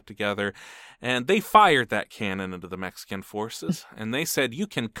Texans who got together, and they fired that cannon into the Mexican forces, and they said, you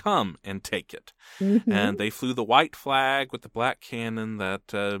can come and take it. And they flew the white flag with the black cannon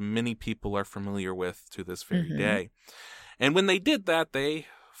that many people are familiar with to this very day. And when they did that, they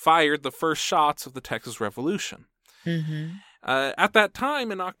fired the first shots of the Texas Revolution. At that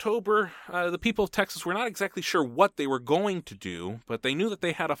time in October, the people of Texas were not exactly sure what they were going to do, but they knew that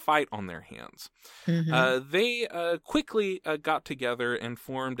they had a fight on their hands. They quickly got together and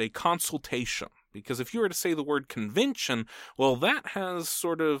formed a consultation. Because if you were to say the word convention, well, that has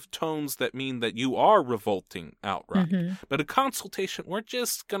sort of tones that mean that you are revolting outright. But a consultation, we're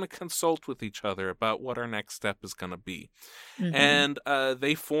just going to consult with each other about what our next step is going to be. And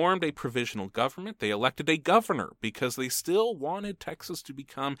they formed a provisional government. They elected a governor because they still wanted Texas to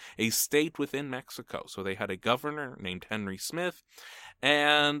become a state within Mexico. So they had a governor named Henry Smith.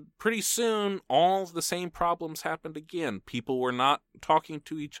 And pretty soon, all the same problems happened again. People were not talking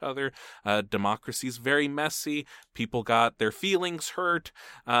to each other. Democracy's very messy. People got their feelings hurt.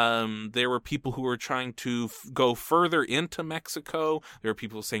 There were people who were trying to go further into Mexico. There were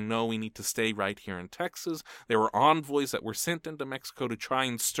people saying, no, we need to stay right here in Texas. There were envoys that were sent into Mexico to try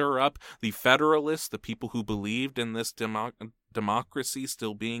and stir up the Federalists, the people who believed in this democracy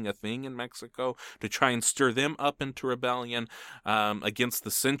still being a thing in Mexico, to try and stir them up into rebellion against the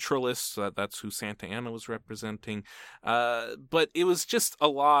Centralists. That's who Santa Anna was representing. But it was just a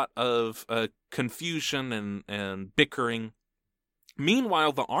lot of confusion and bickering.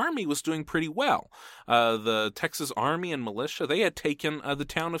 Meanwhile, the army was doing pretty well. The Texas Army and militia, they had taken the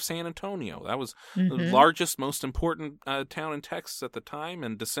town of San Antonio. That was the largest, most important town in Texas at the time,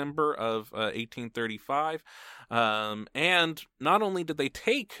 in December of 1835. And not only did they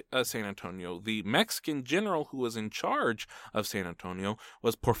take San Antonio, the Mexican general who was in charge of San Antonio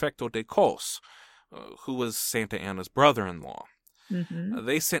was Porfirio de Cos, who was Santa Anna's brother-in-law.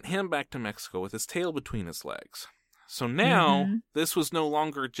 They sent him back to Mexico with his tail between his legs. So now, this was no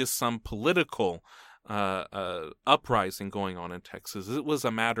longer just some political uprising going on in Texas. It was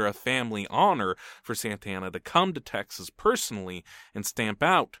a matter of family honor for Santa Anna to come to Texas personally and stamp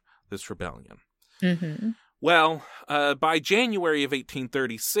out this rebellion. Well, by January of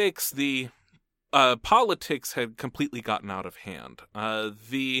 1836, the politics had completely gotten out of hand.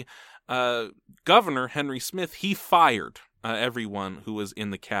 The governor, Henry Smith, he fired everyone who was in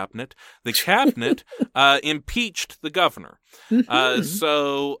the cabinet. The cabinet impeached the governor.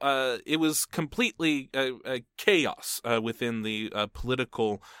 So it was completely chaos within the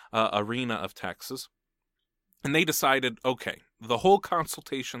political arena of Texas. And they decided, okay, the whole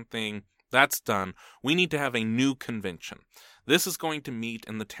consultation thing, that's done. We need to have a new convention. This is going to meet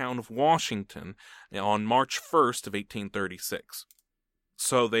in the town of Washington on March 1st of 1836.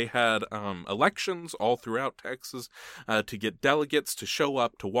 So they had elections all throughout Texas to get delegates to show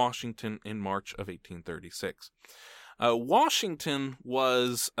up to Washington in March of 1836. Washington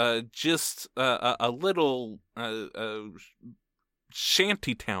was just a little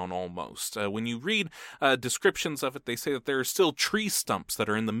shanty town almost. When you read descriptions of it, they say that there are still tree stumps that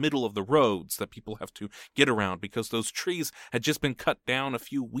are in the middle of the roads that people have to get around because those trees had just been cut down a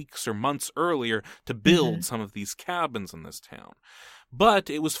few weeks or months earlier to build some of these cabins in this town. But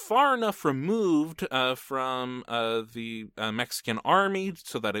it was far enough removed from the Mexican army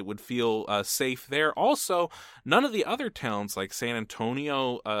so that it would feel safe there. Also, none of the other towns like San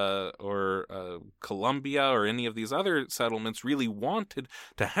Antonio or Columbia or any of these other settlements really wanted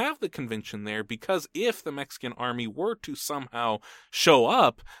to have the convention there, because if the Mexican army were to somehow show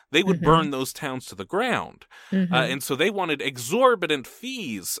up, they would burn those towns to the ground. And so they wanted exorbitant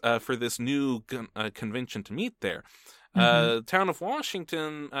fees for this new convention to meet there. Town of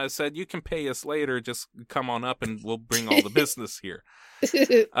Washington said, you can pay us later, just come on up and we'll bring all the business here.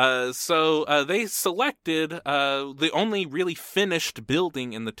 So they selected the only really finished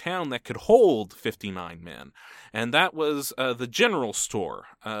building in the town that could hold 59 men, and that was the general store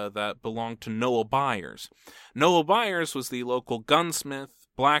that belonged to Noah Byers. Noah Byers was the local gunsmith,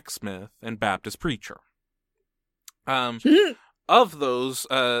 blacksmith, and Baptist preacher. Of those,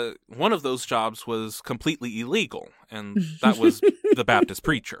 one of those jobs was completely illegal, and that was the Baptist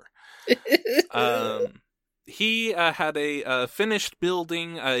preacher. He had a finished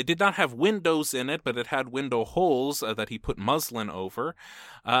building. It did not have windows in it, but it had window holes that he put muslin over.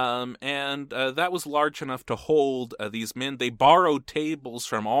 And that was large enough to hold these men. They borrowed tables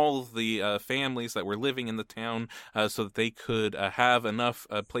from all of the families that were living in the town so that they could have enough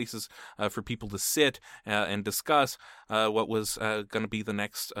places for people to sit and discuss what was going to be the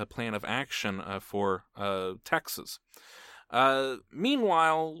next plan of action for Texas.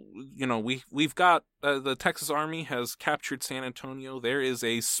 Meanwhile, you know, we've got the Texas Army has captured San Antonio. There is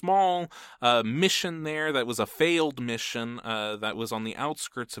a small mission there that was a failed mission that was on the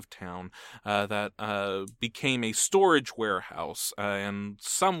outskirts of town that became a storage warehouse and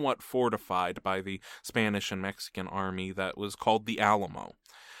somewhat fortified by the Spanish and Mexican Army that was called the Alamo.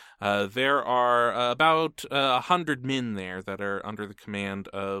 There are about 100 men there that are under the command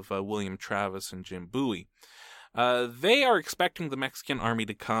of William Travis and Jim Bowie. They are expecting the Mexican army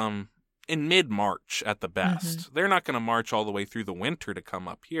to come in mid-March at the best. They're not going to march all the way through the winter to come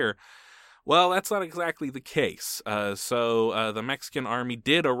up here. Well, that's not exactly the case. So the Mexican army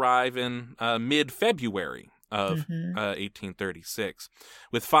did arrive in mid-February of 1836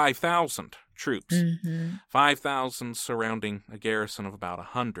 with 5,000 troops, 5,000 surrounding a garrison of about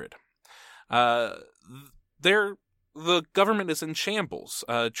 100. The government is in shambles.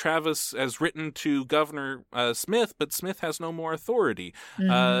 Travis has written to Governor Smith, but Smith has no more authority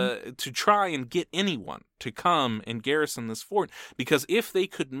to try and get anyone to come and garrison this fort, because if they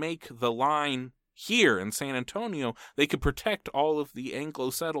could make the line here in San Antonio, they could protect all of the Anglo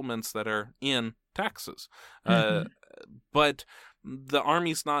settlements that are in Texas. But the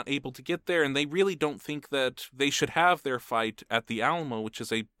army's not able to get there, and they really don't think that they should have their fight at the Alamo, which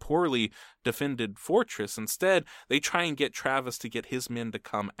is a poorly defended fortress. Instead, they try and get Travis to get his men to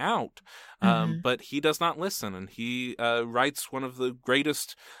come out, but he does not listen, and he writes one of the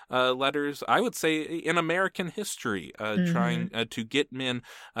greatest letters, I would say, in American history, trying to get men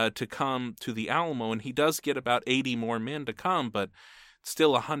to come to the Alamo, and he does get about 80 more men to come, but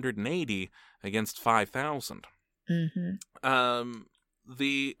still 180 against 5,000.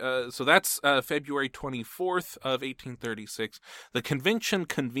 So that's February 24th of 1836. The convention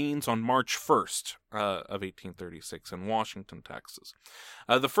convenes on March 1st of 1836 in Washington, Texas.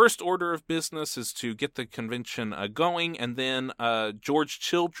 The first order of business is to get the convention going, and then George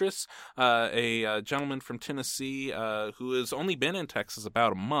Childress, a gentleman from Tennessee who has only been in Texas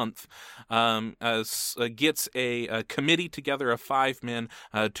about a month, gets a committee together of 5 men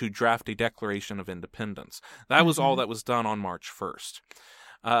to draft a Declaration of Independence. That was all that was done on March 1st.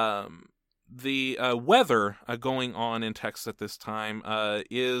 The weather going on in Texas at this time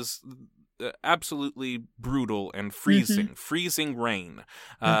is absolutely brutal and freezing rain.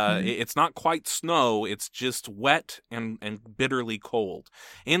 It's not quite snow, it's just wet and bitterly cold.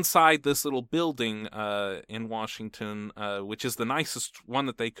 Inside this little building in Washington, which is the nicest one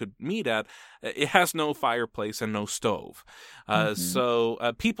that they could meet at, it has no fireplace and no stove. So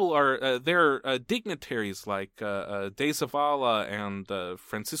people are there are dignitaries like De Zavala and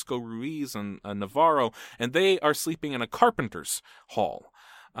Francisco Ruiz and Navarro, and they are sleeping in a carpenter's hall.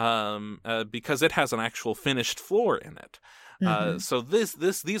 Because it has an actual finished floor in it. So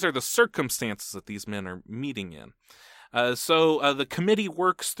these are the circumstances that these men are meeting in. So the committee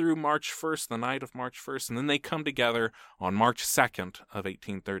works through March 1st, the night of March 1st, and then they come together on March 2nd of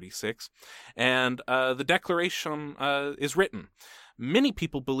 1836, and the Declaration is written. Many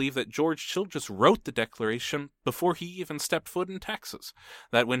people believe that George Childress wrote the Declaration before he even stepped foot in Texas,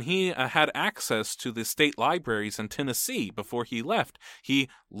 that when he had access to the state libraries in Tennessee before he left, he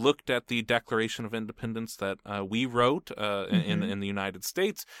looked at the Declaration of Independence that we wrote in the United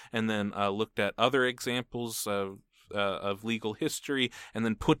States, and then looked at other examples of legal history, and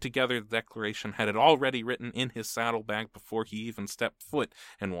then put together the Declaration, had it already written in his saddlebag before he even stepped foot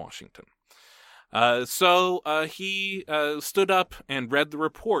in Washington. So he stood up and read the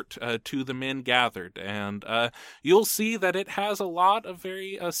report to the men gathered, and you'll see that it has a lot of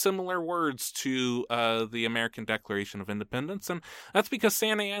very similar words to the American Declaration of Independence, and that's because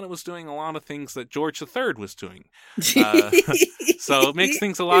Santa Anna was doing a lot of things that George III was doing. So it makes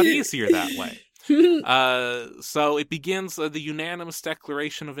things a lot easier that way. So it begins the unanimous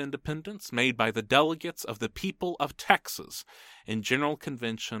Declaration of Independence made by the delegates of the people of Texas in General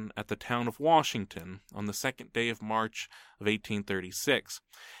Convention at the town of Washington on the 2nd day of March of 1836.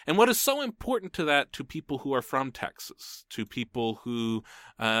 And what is so important to that, to people who are from Texas, to people who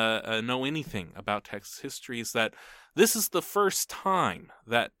know anything about Texas history, is that this is the first time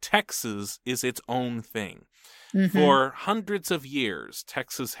that Texas is its own thing. For hundreds of years,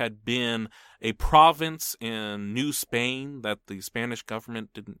 Texas had been a province in New Spain that the Spanish government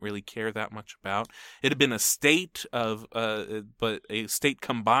didn't really care that much about. It had been a state but a state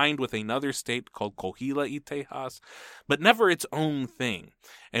combined with another state called Coahuila y Tejas, but never its own thing.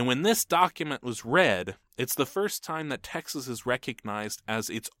 And when this document was read, it's the first time that Texas is recognized as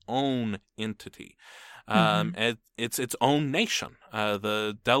its own entity. And it's its own nation.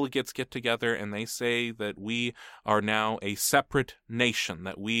 The delegates get together and they say that we are now a separate nation,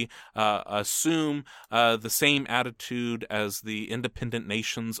 that we assume the same attitude as the independent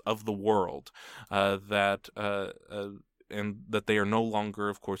nations of the world, and that they are no longer,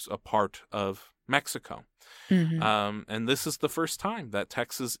 of course, a part of Mexico. And this is the first time that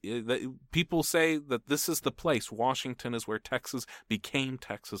Texas, that people say that this is the place. Washington is where Texas became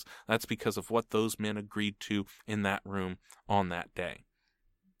Texas. That's because of what those men agreed to in that room on that day.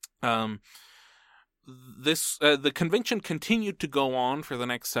 The convention continued to go on for the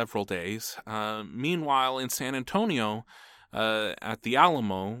next several days. Meanwhile, in San Antonio, at the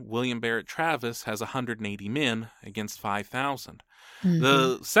William Barrett Travis has 180 men against 5,000.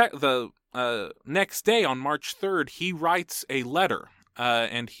 The next day, on March 3rd, he writes a letter,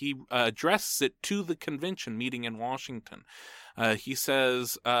 and he addresses it to the convention meeting in Washington. He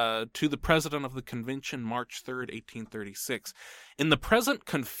says, to the president of the convention, March 3rd, 1836, "In the present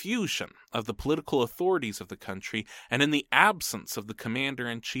confusion of the political authorities of the country, and in the absence of the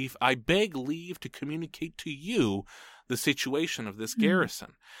commander-in-chief, I beg leave to communicate to you the situation of this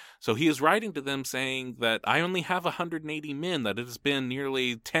garrison." So he is writing to them saying that I only have 180 men, that it has been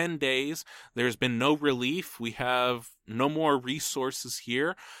nearly 10 days. There's been no relief. We have no more resources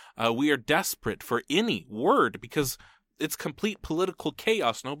here. We are desperate for any word, because it's complete political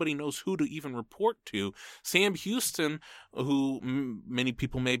chaos. Nobody knows who to even report to. Sam Houston, who many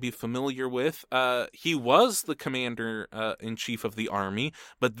people may be familiar with, he was the commander-in-chief of the army,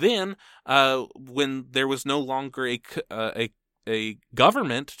 but then when there was no longer a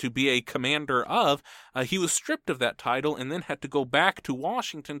government to be a commander of, he was stripped of that title and then had to go back to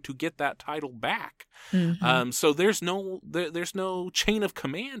Washington to get that title back. So there's no chain of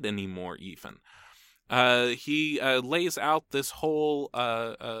command anymore even. He lays out this whole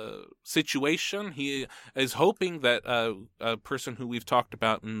situation. He is hoping that a person who we've talked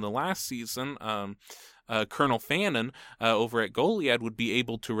about in the last season, Colonel Fannin over at Goliad, would be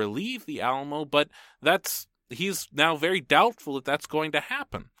able to relieve the Alamo, but he's now very doubtful that that's going to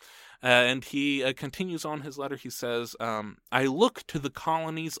happen. And he continues on his letter. He says, I look to the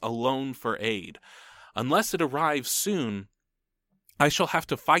colonies alone for aid. Unless it arrives soon, I shall have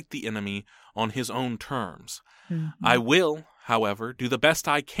to fight the enemy on his own terms. I will, however, do the best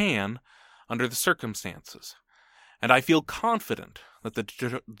I can under the circumstances. And I feel confident that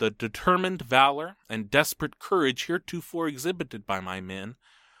the determined valor and desperate courage heretofore exhibited by my men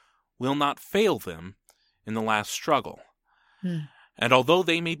will not fail them in the last struggle. And although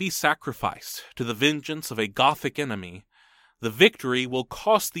they may be sacrificed to the vengeance of a Gothic enemy, the victory will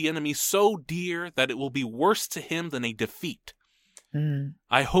cost the enemy so dear that it will be worse to him than a defeat.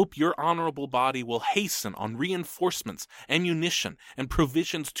 I hope your honorable body will hasten on reinforcements, ammunition, and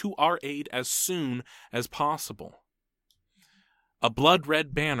provisions to our aid as soon as possible. A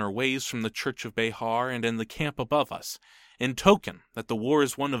blood-red banner waves from the church of Behar and in the camp above us, in token that the war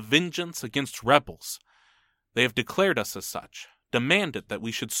is one of vengeance against rebels. They have declared us as such, demanded that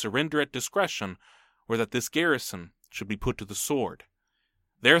we should surrender at discretion, or that this garrison should be put to the sword.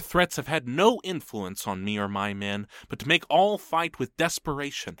 Their threats have had no influence on me or my men, but to make all fight with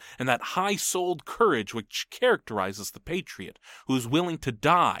desperation and that high-souled courage which characterizes the patriot, who is willing to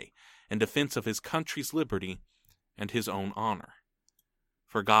die in defense of his country's liberty and his own honor.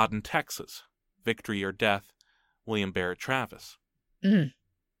 For God and Texas, victory or death, William Barrett Travis.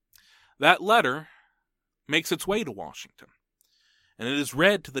 That letter makes its way to Washington, and it is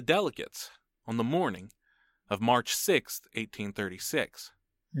read to the delegates on the morning of March 6th, 1836.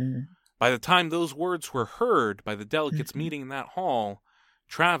 By the time those words were heard by the delegates meeting in that hall,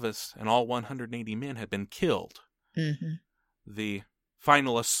 Travis and all 180 men had been killed. The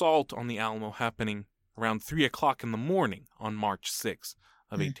final assault on the Alamo happening around 3 o'clock in the morning on March 6th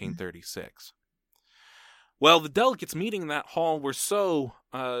of 1836. Well, the delegates meeting in that hall were so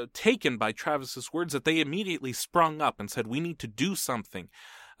taken by Travis's words that they immediately sprung up and said, we need to do something.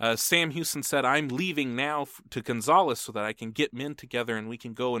 Sam Houston said, I'm leaving now to Gonzales so that I can get men together and we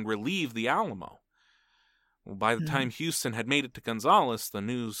can go and relieve the Alamo. Well, by the time Houston had made it to Gonzales, the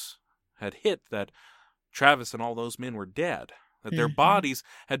news had hit that Travis and all those men were dead, that their bodies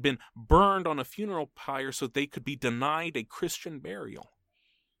had been burned on a funeral pyre so they could be denied a Christian burial.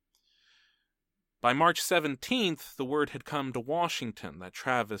 By March 17th, the word had come to Washington that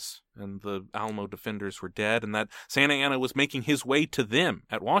Travis and the Alamo defenders were dead and that Santa Anna was making his way to them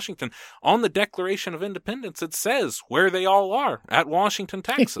at Washington. On the Declaration of Independence, it says where they all are, at Washington,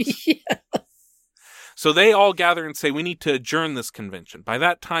 Texas. So they all gather and say, we need to adjourn this convention. By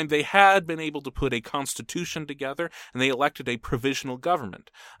that time, they had been able to put a constitution together, and they elected a provisional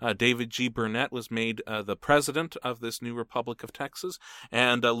government. David G. Burnett was made the president of this new Republic of Texas,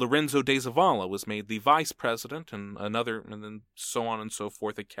 and Lorenzo de Zavala was made the vice president, and then so on and so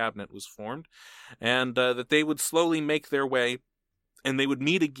forth. A cabinet was formed, and that they would slowly make their way, and they would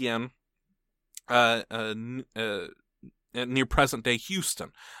meet again near present-day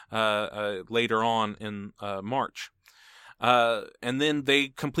Houston later on in March. And then they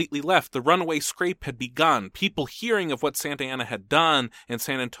completely left. The runaway scrape had begun. People hearing of what Santa Anna had done in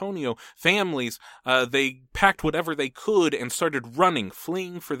San Antonio, families, they packed whatever they could and started running,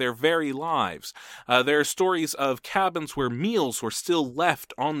 fleeing for their very lives. There are stories of cabins where meals were still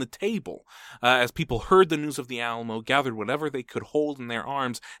left on the table as people heard the news of the Alamo, gathered whatever they could hold in their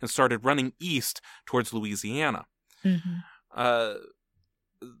arms, and started running east towards Louisiana.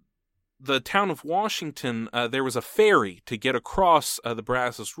 The town of Washington, there was a ferry to get across the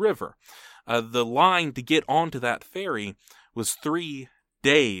Brazos River. The line to get onto that ferry was 3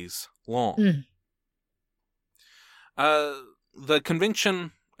 days long. The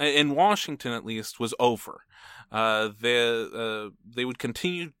convention, in Washington at least, was over. They would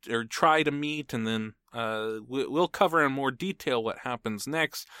continue or try to meet, and then we'll cover in more detail what happens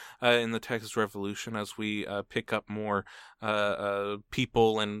next in the Texas Revolution as we pick up more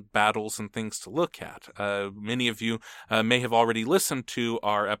people and battles and things to look at. Many of you may have already listened to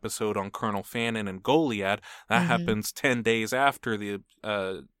our episode on Colonel Fannin and Goliad. That happens 10 days after the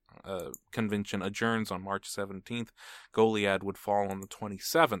convention adjourns on March 17th. Goliad would fall on the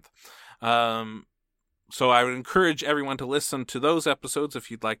 27th. So I would encourage everyone to listen to those episodes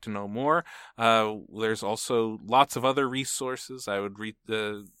if you'd like to know more. There's also lots of other resources. I would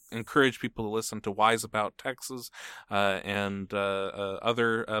encourage people to listen to Wise About Texas and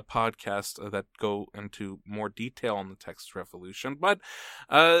other podcasts that go into more detail on the Texas Revolution. But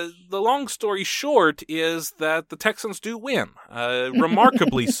the long story short is that the Texans do win,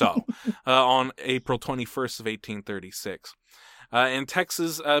 remarkably so, on April 21st of 1836. And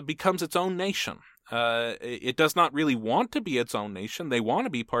Texas becomes its own nation. It does not really want to be its own nation. They want to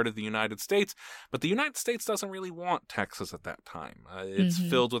be part of the United States, but the United States doesn't really want Texas at that time. It's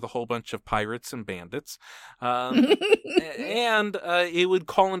filled with a whole bunch of pirates and bandits. And it would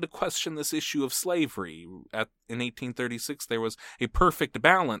call into question this issue of slavery. In 1836, there was a perfect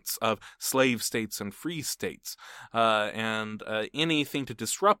balance of slave states and free states. And anything to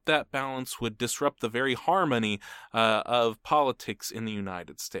disrupt that balance would disrupt the very harmony of politics in the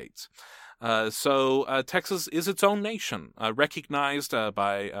United States. So Texas is its own nation, recognized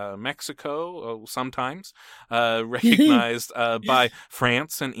by Mexico sometimes, recognized by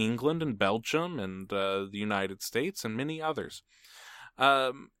France and England and Belgium and the United States and many others.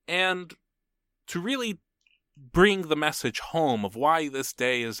 And to really bring the message home of why this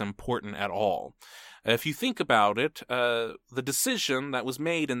day is important at all, if you think about it, the decision that was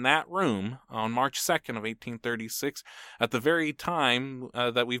made in that room on March 2nd of 1836, at the very time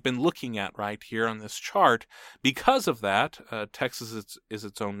that we've been looking at right here on this chart, because of that, Texas is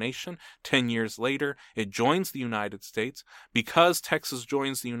its own nation. 10 years later, it joins the United States. Because Texas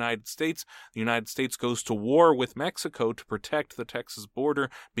joins the United States goes to war with Mexico to protect the Texas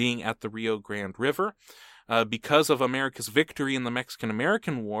border being at the Rio Grande River. Because of America's victory in the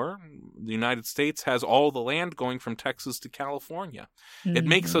Mexican-American War, the United States has all the land going from Texas to California. It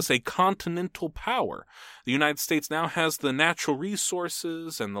makes us a continental power. The United States now has the natural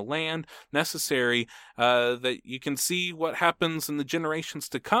resources and the land necessary that you can see what happens in the generations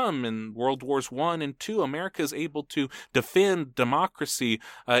to come. In World Wars I and II, America is able to defend democracy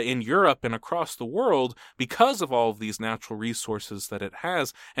in Europe and across the world because of all of these natural resources that it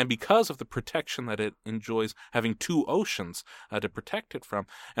has and because of the protection that it enjoys having two oceans to protect it from.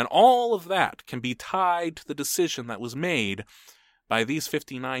 And all of that can be tied to the decision that was made by these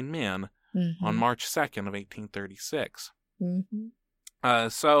 59 men on March 2nd of 1836.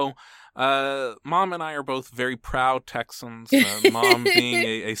 So Mom and I are both very proud Texans. Mom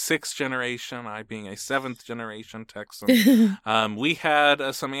being a sixth generation, I being a seventh generation Texan. We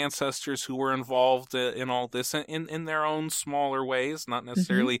had some ancestors who were involved in all this in their own smaller ways, not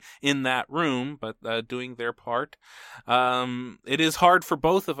necessarily in that room, but doing their part. It is hard for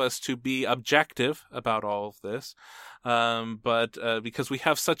both of us to be objective about all of this. But because we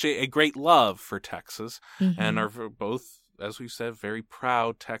have such a great love for Texas and are both, as we said, very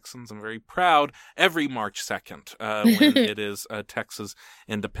proud Texans and very proud every March 2nd when it is Texas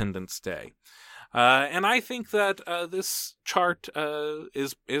Independence Day. And I think that this chart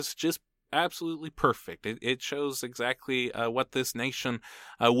is just absolutely perfect. It shows exactly what this nation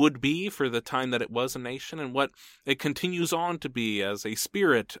would be for the time that it was a nation and what it continues on to be as a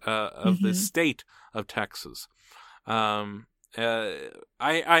spirit of this state of Texas. I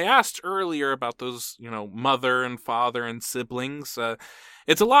asked earlier about those, mother and father and siblings.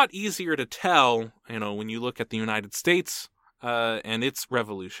 It's a lot easier to tell, when you look at the United States and its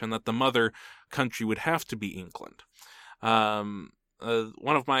revolution, that the mother country would have to be England.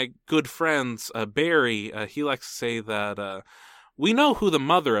 One of my good friends, Barry, he likes to say that we know who the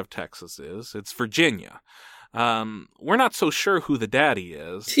mother of Texas is. It's Virginia. We're not so sure who the daddy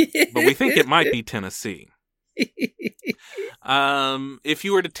is, but we think it might be Tennessee. If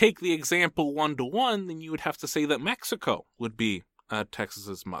you were to take the example 1-to-1, then you would have to say that Mexico would be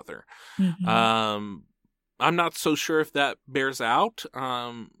Texas's mother. I'm not so sure if that bears out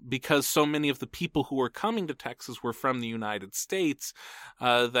because so many of the people who were coming to Texas were from the United States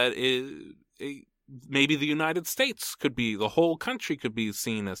that maybe the United States could be, the whole country could be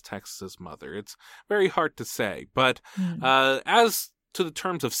seen as Texas's mother. It's very hard to say. But as to the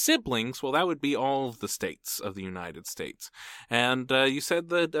terms of siblings, well, that would be all of the states of the United States. And you said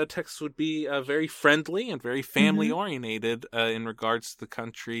that Texas would be very friendly and very family-oriented in regards to the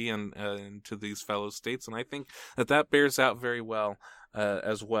country and to these fellow states. And I think that bears out very well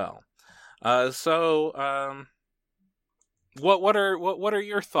as well. What are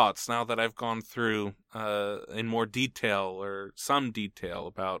your thoughts now that I've gone through in more detail or some detail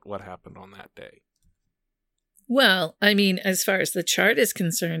about what happened on that day? Well, I mean, as far as the chart is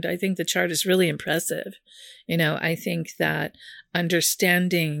concerned, I think the chart is really impressive. I think that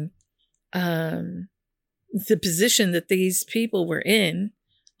understanding the position that these people were in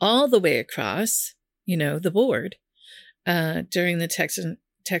all the way across, the board during the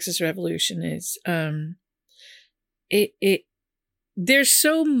Texas Revolution is there's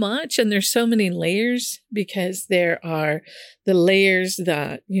so much and there's so many layers, because there are the layers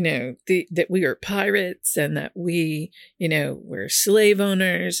that, that we were pirates and that we, were slave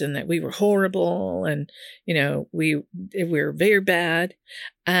owners and that we were horrible and, we were very bad.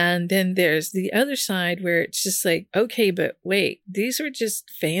 And then there's the other side where it's just like, okay, but wait, these are just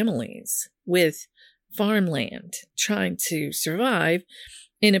families with farmland trying to survive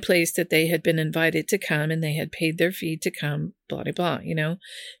in a place that they had been invited to come and they had paid their fee to come, blah, blah, blah,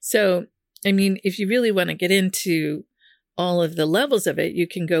 So, I mean, if you really want to get into all of the levels of it, you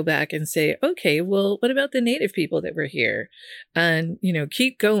can go back and say, okay, well, what about the native people that were here? And,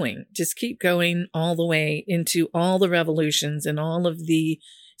 keep going, just keep going all the way into all the revolutions and all of the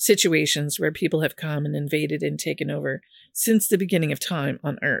situations where people have come and invaded and taken over since the beginning of time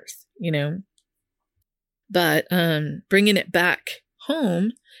on Earth, But bringing it back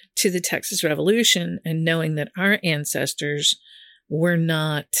home to the Texas Revolution and knowing that our ancestors were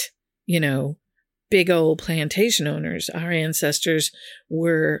not, big old plantation owners. Our ancestors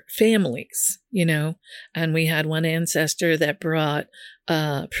were families, and we had one ancestor that brought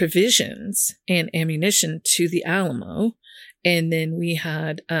provisions and ammunition to the Alamo. And then we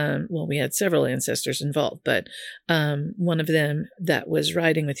had, we had several ancestors involved, but one of them that was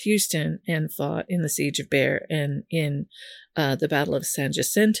riding with Houston and fought in the Siege of Bear and in the Battle of San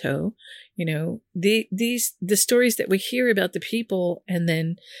Jacinto, the stories that we hear about the people, and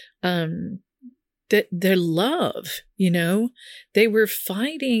then their love, they were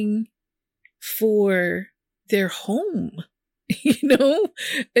fighting for their home.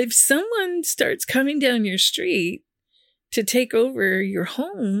 If someone starts coming down your street to take over your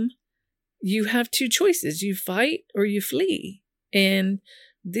home, you have two choices. You fight or you flee. And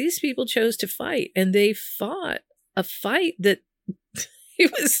these people chose to fight, and they fought a fight that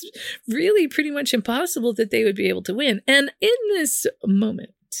it was really pretty much impossible that they would be able to win. And in this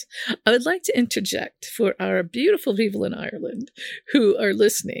moment, I would like to interject for our beautiful people in Ireland who are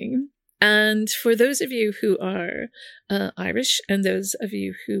listening, and for those of you who are Irish and those of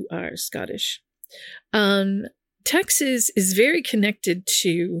you who are Scottish. Texas is very connected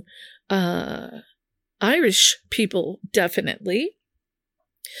to Irish people, definitely.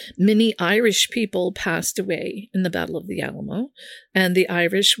 Many Irish people passed away in the Battle of the Alamo, and the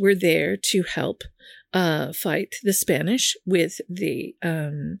Irish were there to help fight the Spanish with the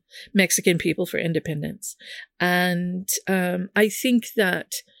Mexican people for independence. And I think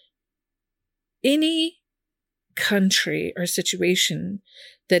that any country or situation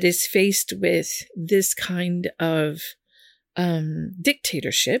that is faced with this kind of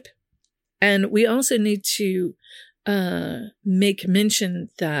dictatorship, and we also need to make mention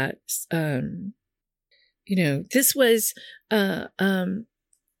that this was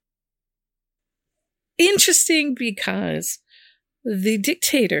interesting because the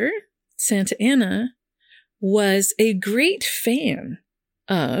dictator Santa Anna was a great fan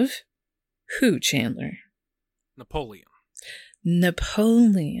of who, Chandler?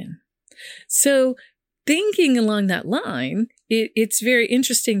 Napoleon. So thinking along that line, it's very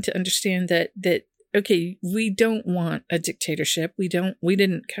interesting to understand that okay, we don't want a dictatorship. We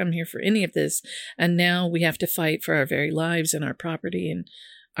didn't come here for any of this. And now we have to fight for our very lives and our property and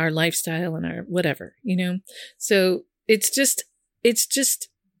our lifestyle and our whatever, So it's just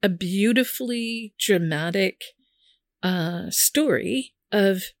a beautifully dramatic story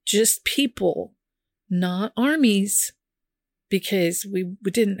of just people, not armies, because we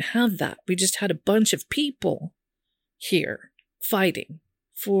didn't have that. We just had a bunch of people here fighting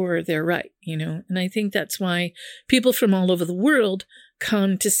for their right, and I think that's why people from all over the world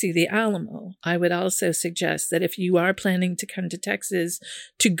come to see the Alamo. I would also suggest that if you are planning to come to Texas,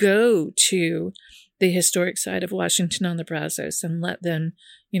 to go to the historic side of Washington on the Brazos and let them,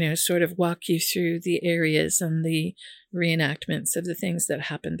 sort of walk you through the areas and the reenactments of the things that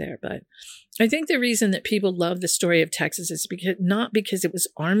happened there. But I think the reason that people love the story of Texas is not because it was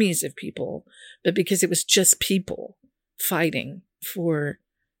armies of people, but because it was just people fighting for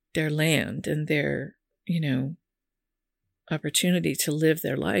their land and their, opportunity to live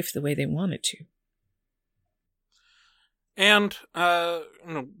their life the way they wanted to. And,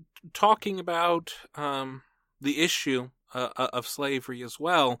 talking about the issue of slavery as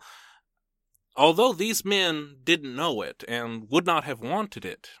well, although these men didn't know it and would not have wanted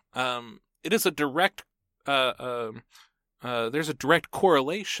it, it is a direct, there's a direct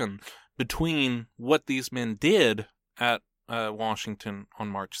correlation between what these men did at Washington on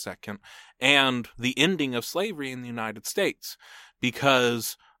March 2nd and the ending of slavery in the United States.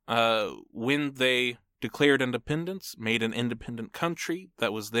 Because when they declared independence, made an independent country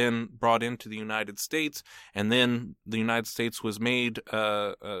that was then brought into the United States, and then the United States was made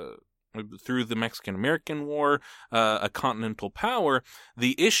through the Mexican-American War, a continental power,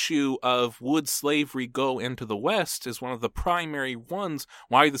 the issue of would slavery go into the West is one of the primary ones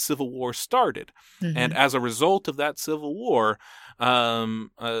why the Civil War started. Mm-hmm. And as a result of that Civil War,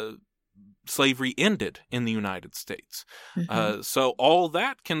 slavery ended in the United States. Mm-hmm. So all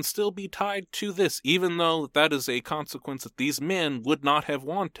that can still be tied to this, even though that is a consequence that these men would not have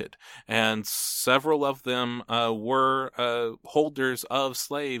wanted. And several of them were holders of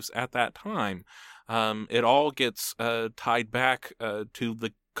slaves at that time. It all gets tied back to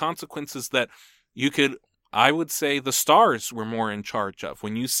the consequences that I would say the stars were more in charge of.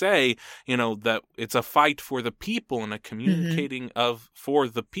 When you say, that it's a fight for the people and a communicating for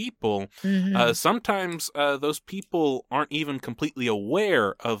the people, sometimes those people aren't even completely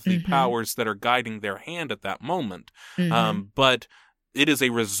aware of the powers that are guiding their hand at that moment. But it is a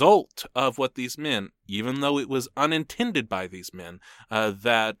result of what these men, even though it was unintended by these men,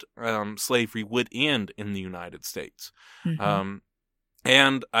 that slavery would end in the United States.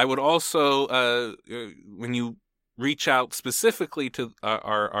 And I would also, when you reach out specifically to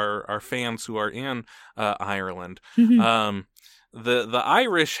our fans who are in Ireland, the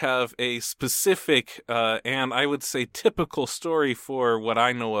Irish have a specific and I would say typical story for what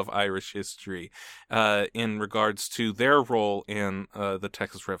I know of Irish history in regards to their role in the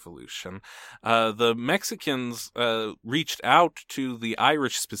Texas Revolution. The Mexicans reached out to the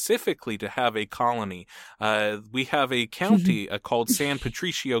Irish specifically to have a colony. We have a county called San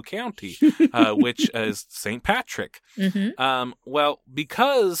Patricio County, which is St. Patrick. Well,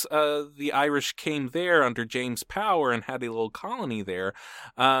 because the Irish came there under James Power and had a little colony there,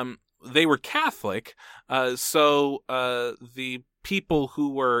 they were Catholic, so the people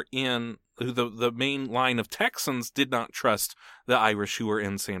who were in the main line of Texans did not trust the Irish who were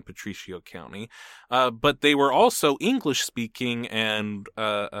in San Patricio County, but they were also English speaking, and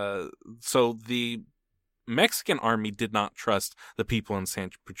so the Mexican army did not trust the people in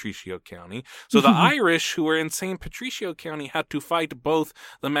San Patricio County. So the Irish who were in San Patricio County had to fight both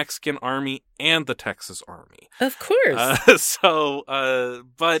the Mexican army and the Texas army. Of course.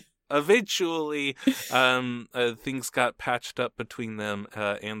 But eventually, things got patched up between them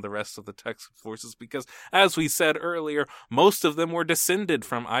and the rest of the Texas forces because, as we said earlier, most of them were descended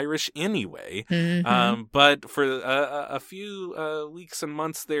from Irish anyway. But for a few weeks and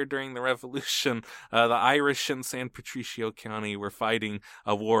months there during the Revolution, the Irish in San Patricio County were fighting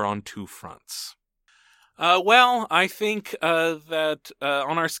a war on two fronts. Well, I think that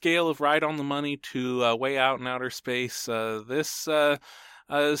on our scale of right on the money to way out in outer space, this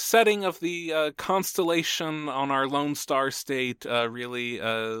setting of the constellation on our Lone Star State really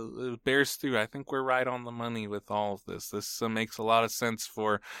bears through. I think we're right on the money with all of this. This makes a lot of sense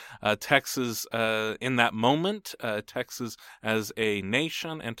for Texas in that moment, Texas as a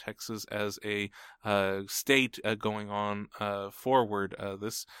nation, and Texas as a state going on forward.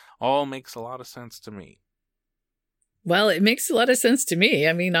 This all makes a lot of sense to me. Well, it makes a lot of sense to me.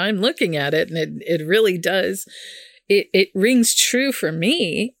 I mean, I'm looking at it, and it really does. It rings true for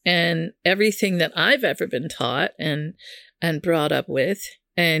me and everything that I've ever been taught and brought up with,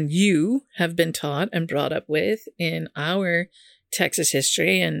 and you have been taught and brought up with in our Texas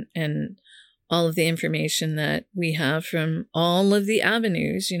history and all of the information that we have from all of the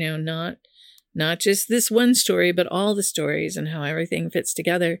avenues, not just this one story, but all the stories and how everything fits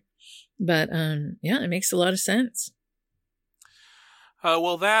together. But yeah, it makes a lot of sense.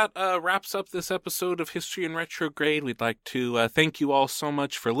 Well, that wraps up this episode of History in Retrograde. We'd like to thank you all so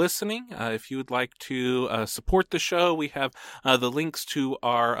much for listening. If you would like to support the show, we have the links to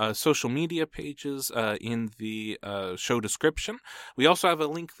our social media pages in the show description. We also have a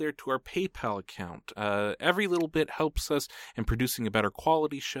link there to our PayPal account. Every little bit helps us in producing a better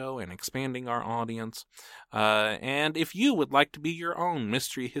quality show and expanding our audience. And if you would like to be your own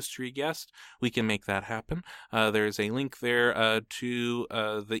mystery history guest, we can make that happen. There's a link there to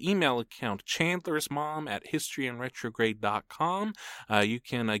the email account, chandlersmom@historyandretrograde.com. You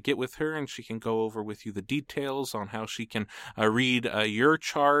can get with her and she can go over with you the details on how she can read your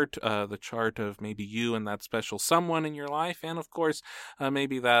chart, the chart of maybe you and that special someone in your life, and of course,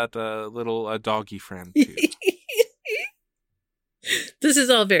 maybe that little doggy friend too. This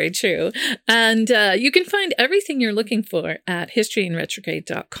is all very true. And you can find everything you're looking for at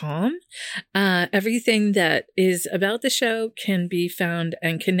historyandretrograde.com. Everything that is about the show can be found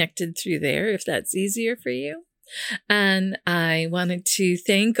and connected through there if that's easier for you. And I wanted to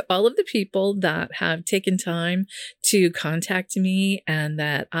thank all of the people that have taken time to contact me and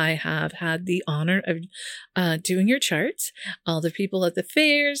that I have had the honor of doing your charts. All the people at the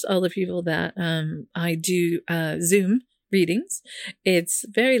fairs, all the people that I do Zoom readings. It's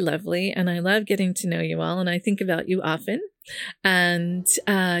very lovely and I love getting to know you all and I think about you often. And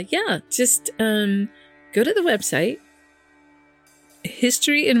just go to the website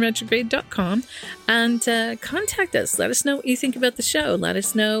historyinretrograde.com and contact us. Let us know what you think about the show. Let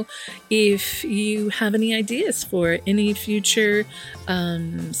us know if you have any ideas for any future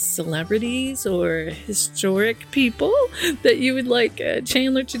celebrities or historic people that you would like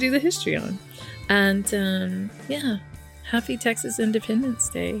Chandler to do the history on. And happy Texas Independence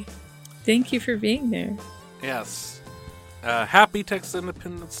Day. Thank you for being there. Yes. Happy Texas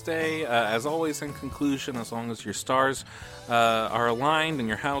Independence Day. As always, in conclusion, as long as your stars are aligned and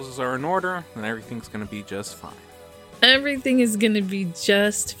your houses are in order, then everything's going to be just fine. Everything is going to be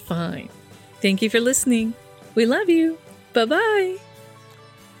just fine. Thank you for listening. We love you. Bye-bye.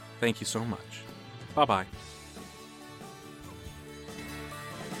 Thank you so much. Bye-bye.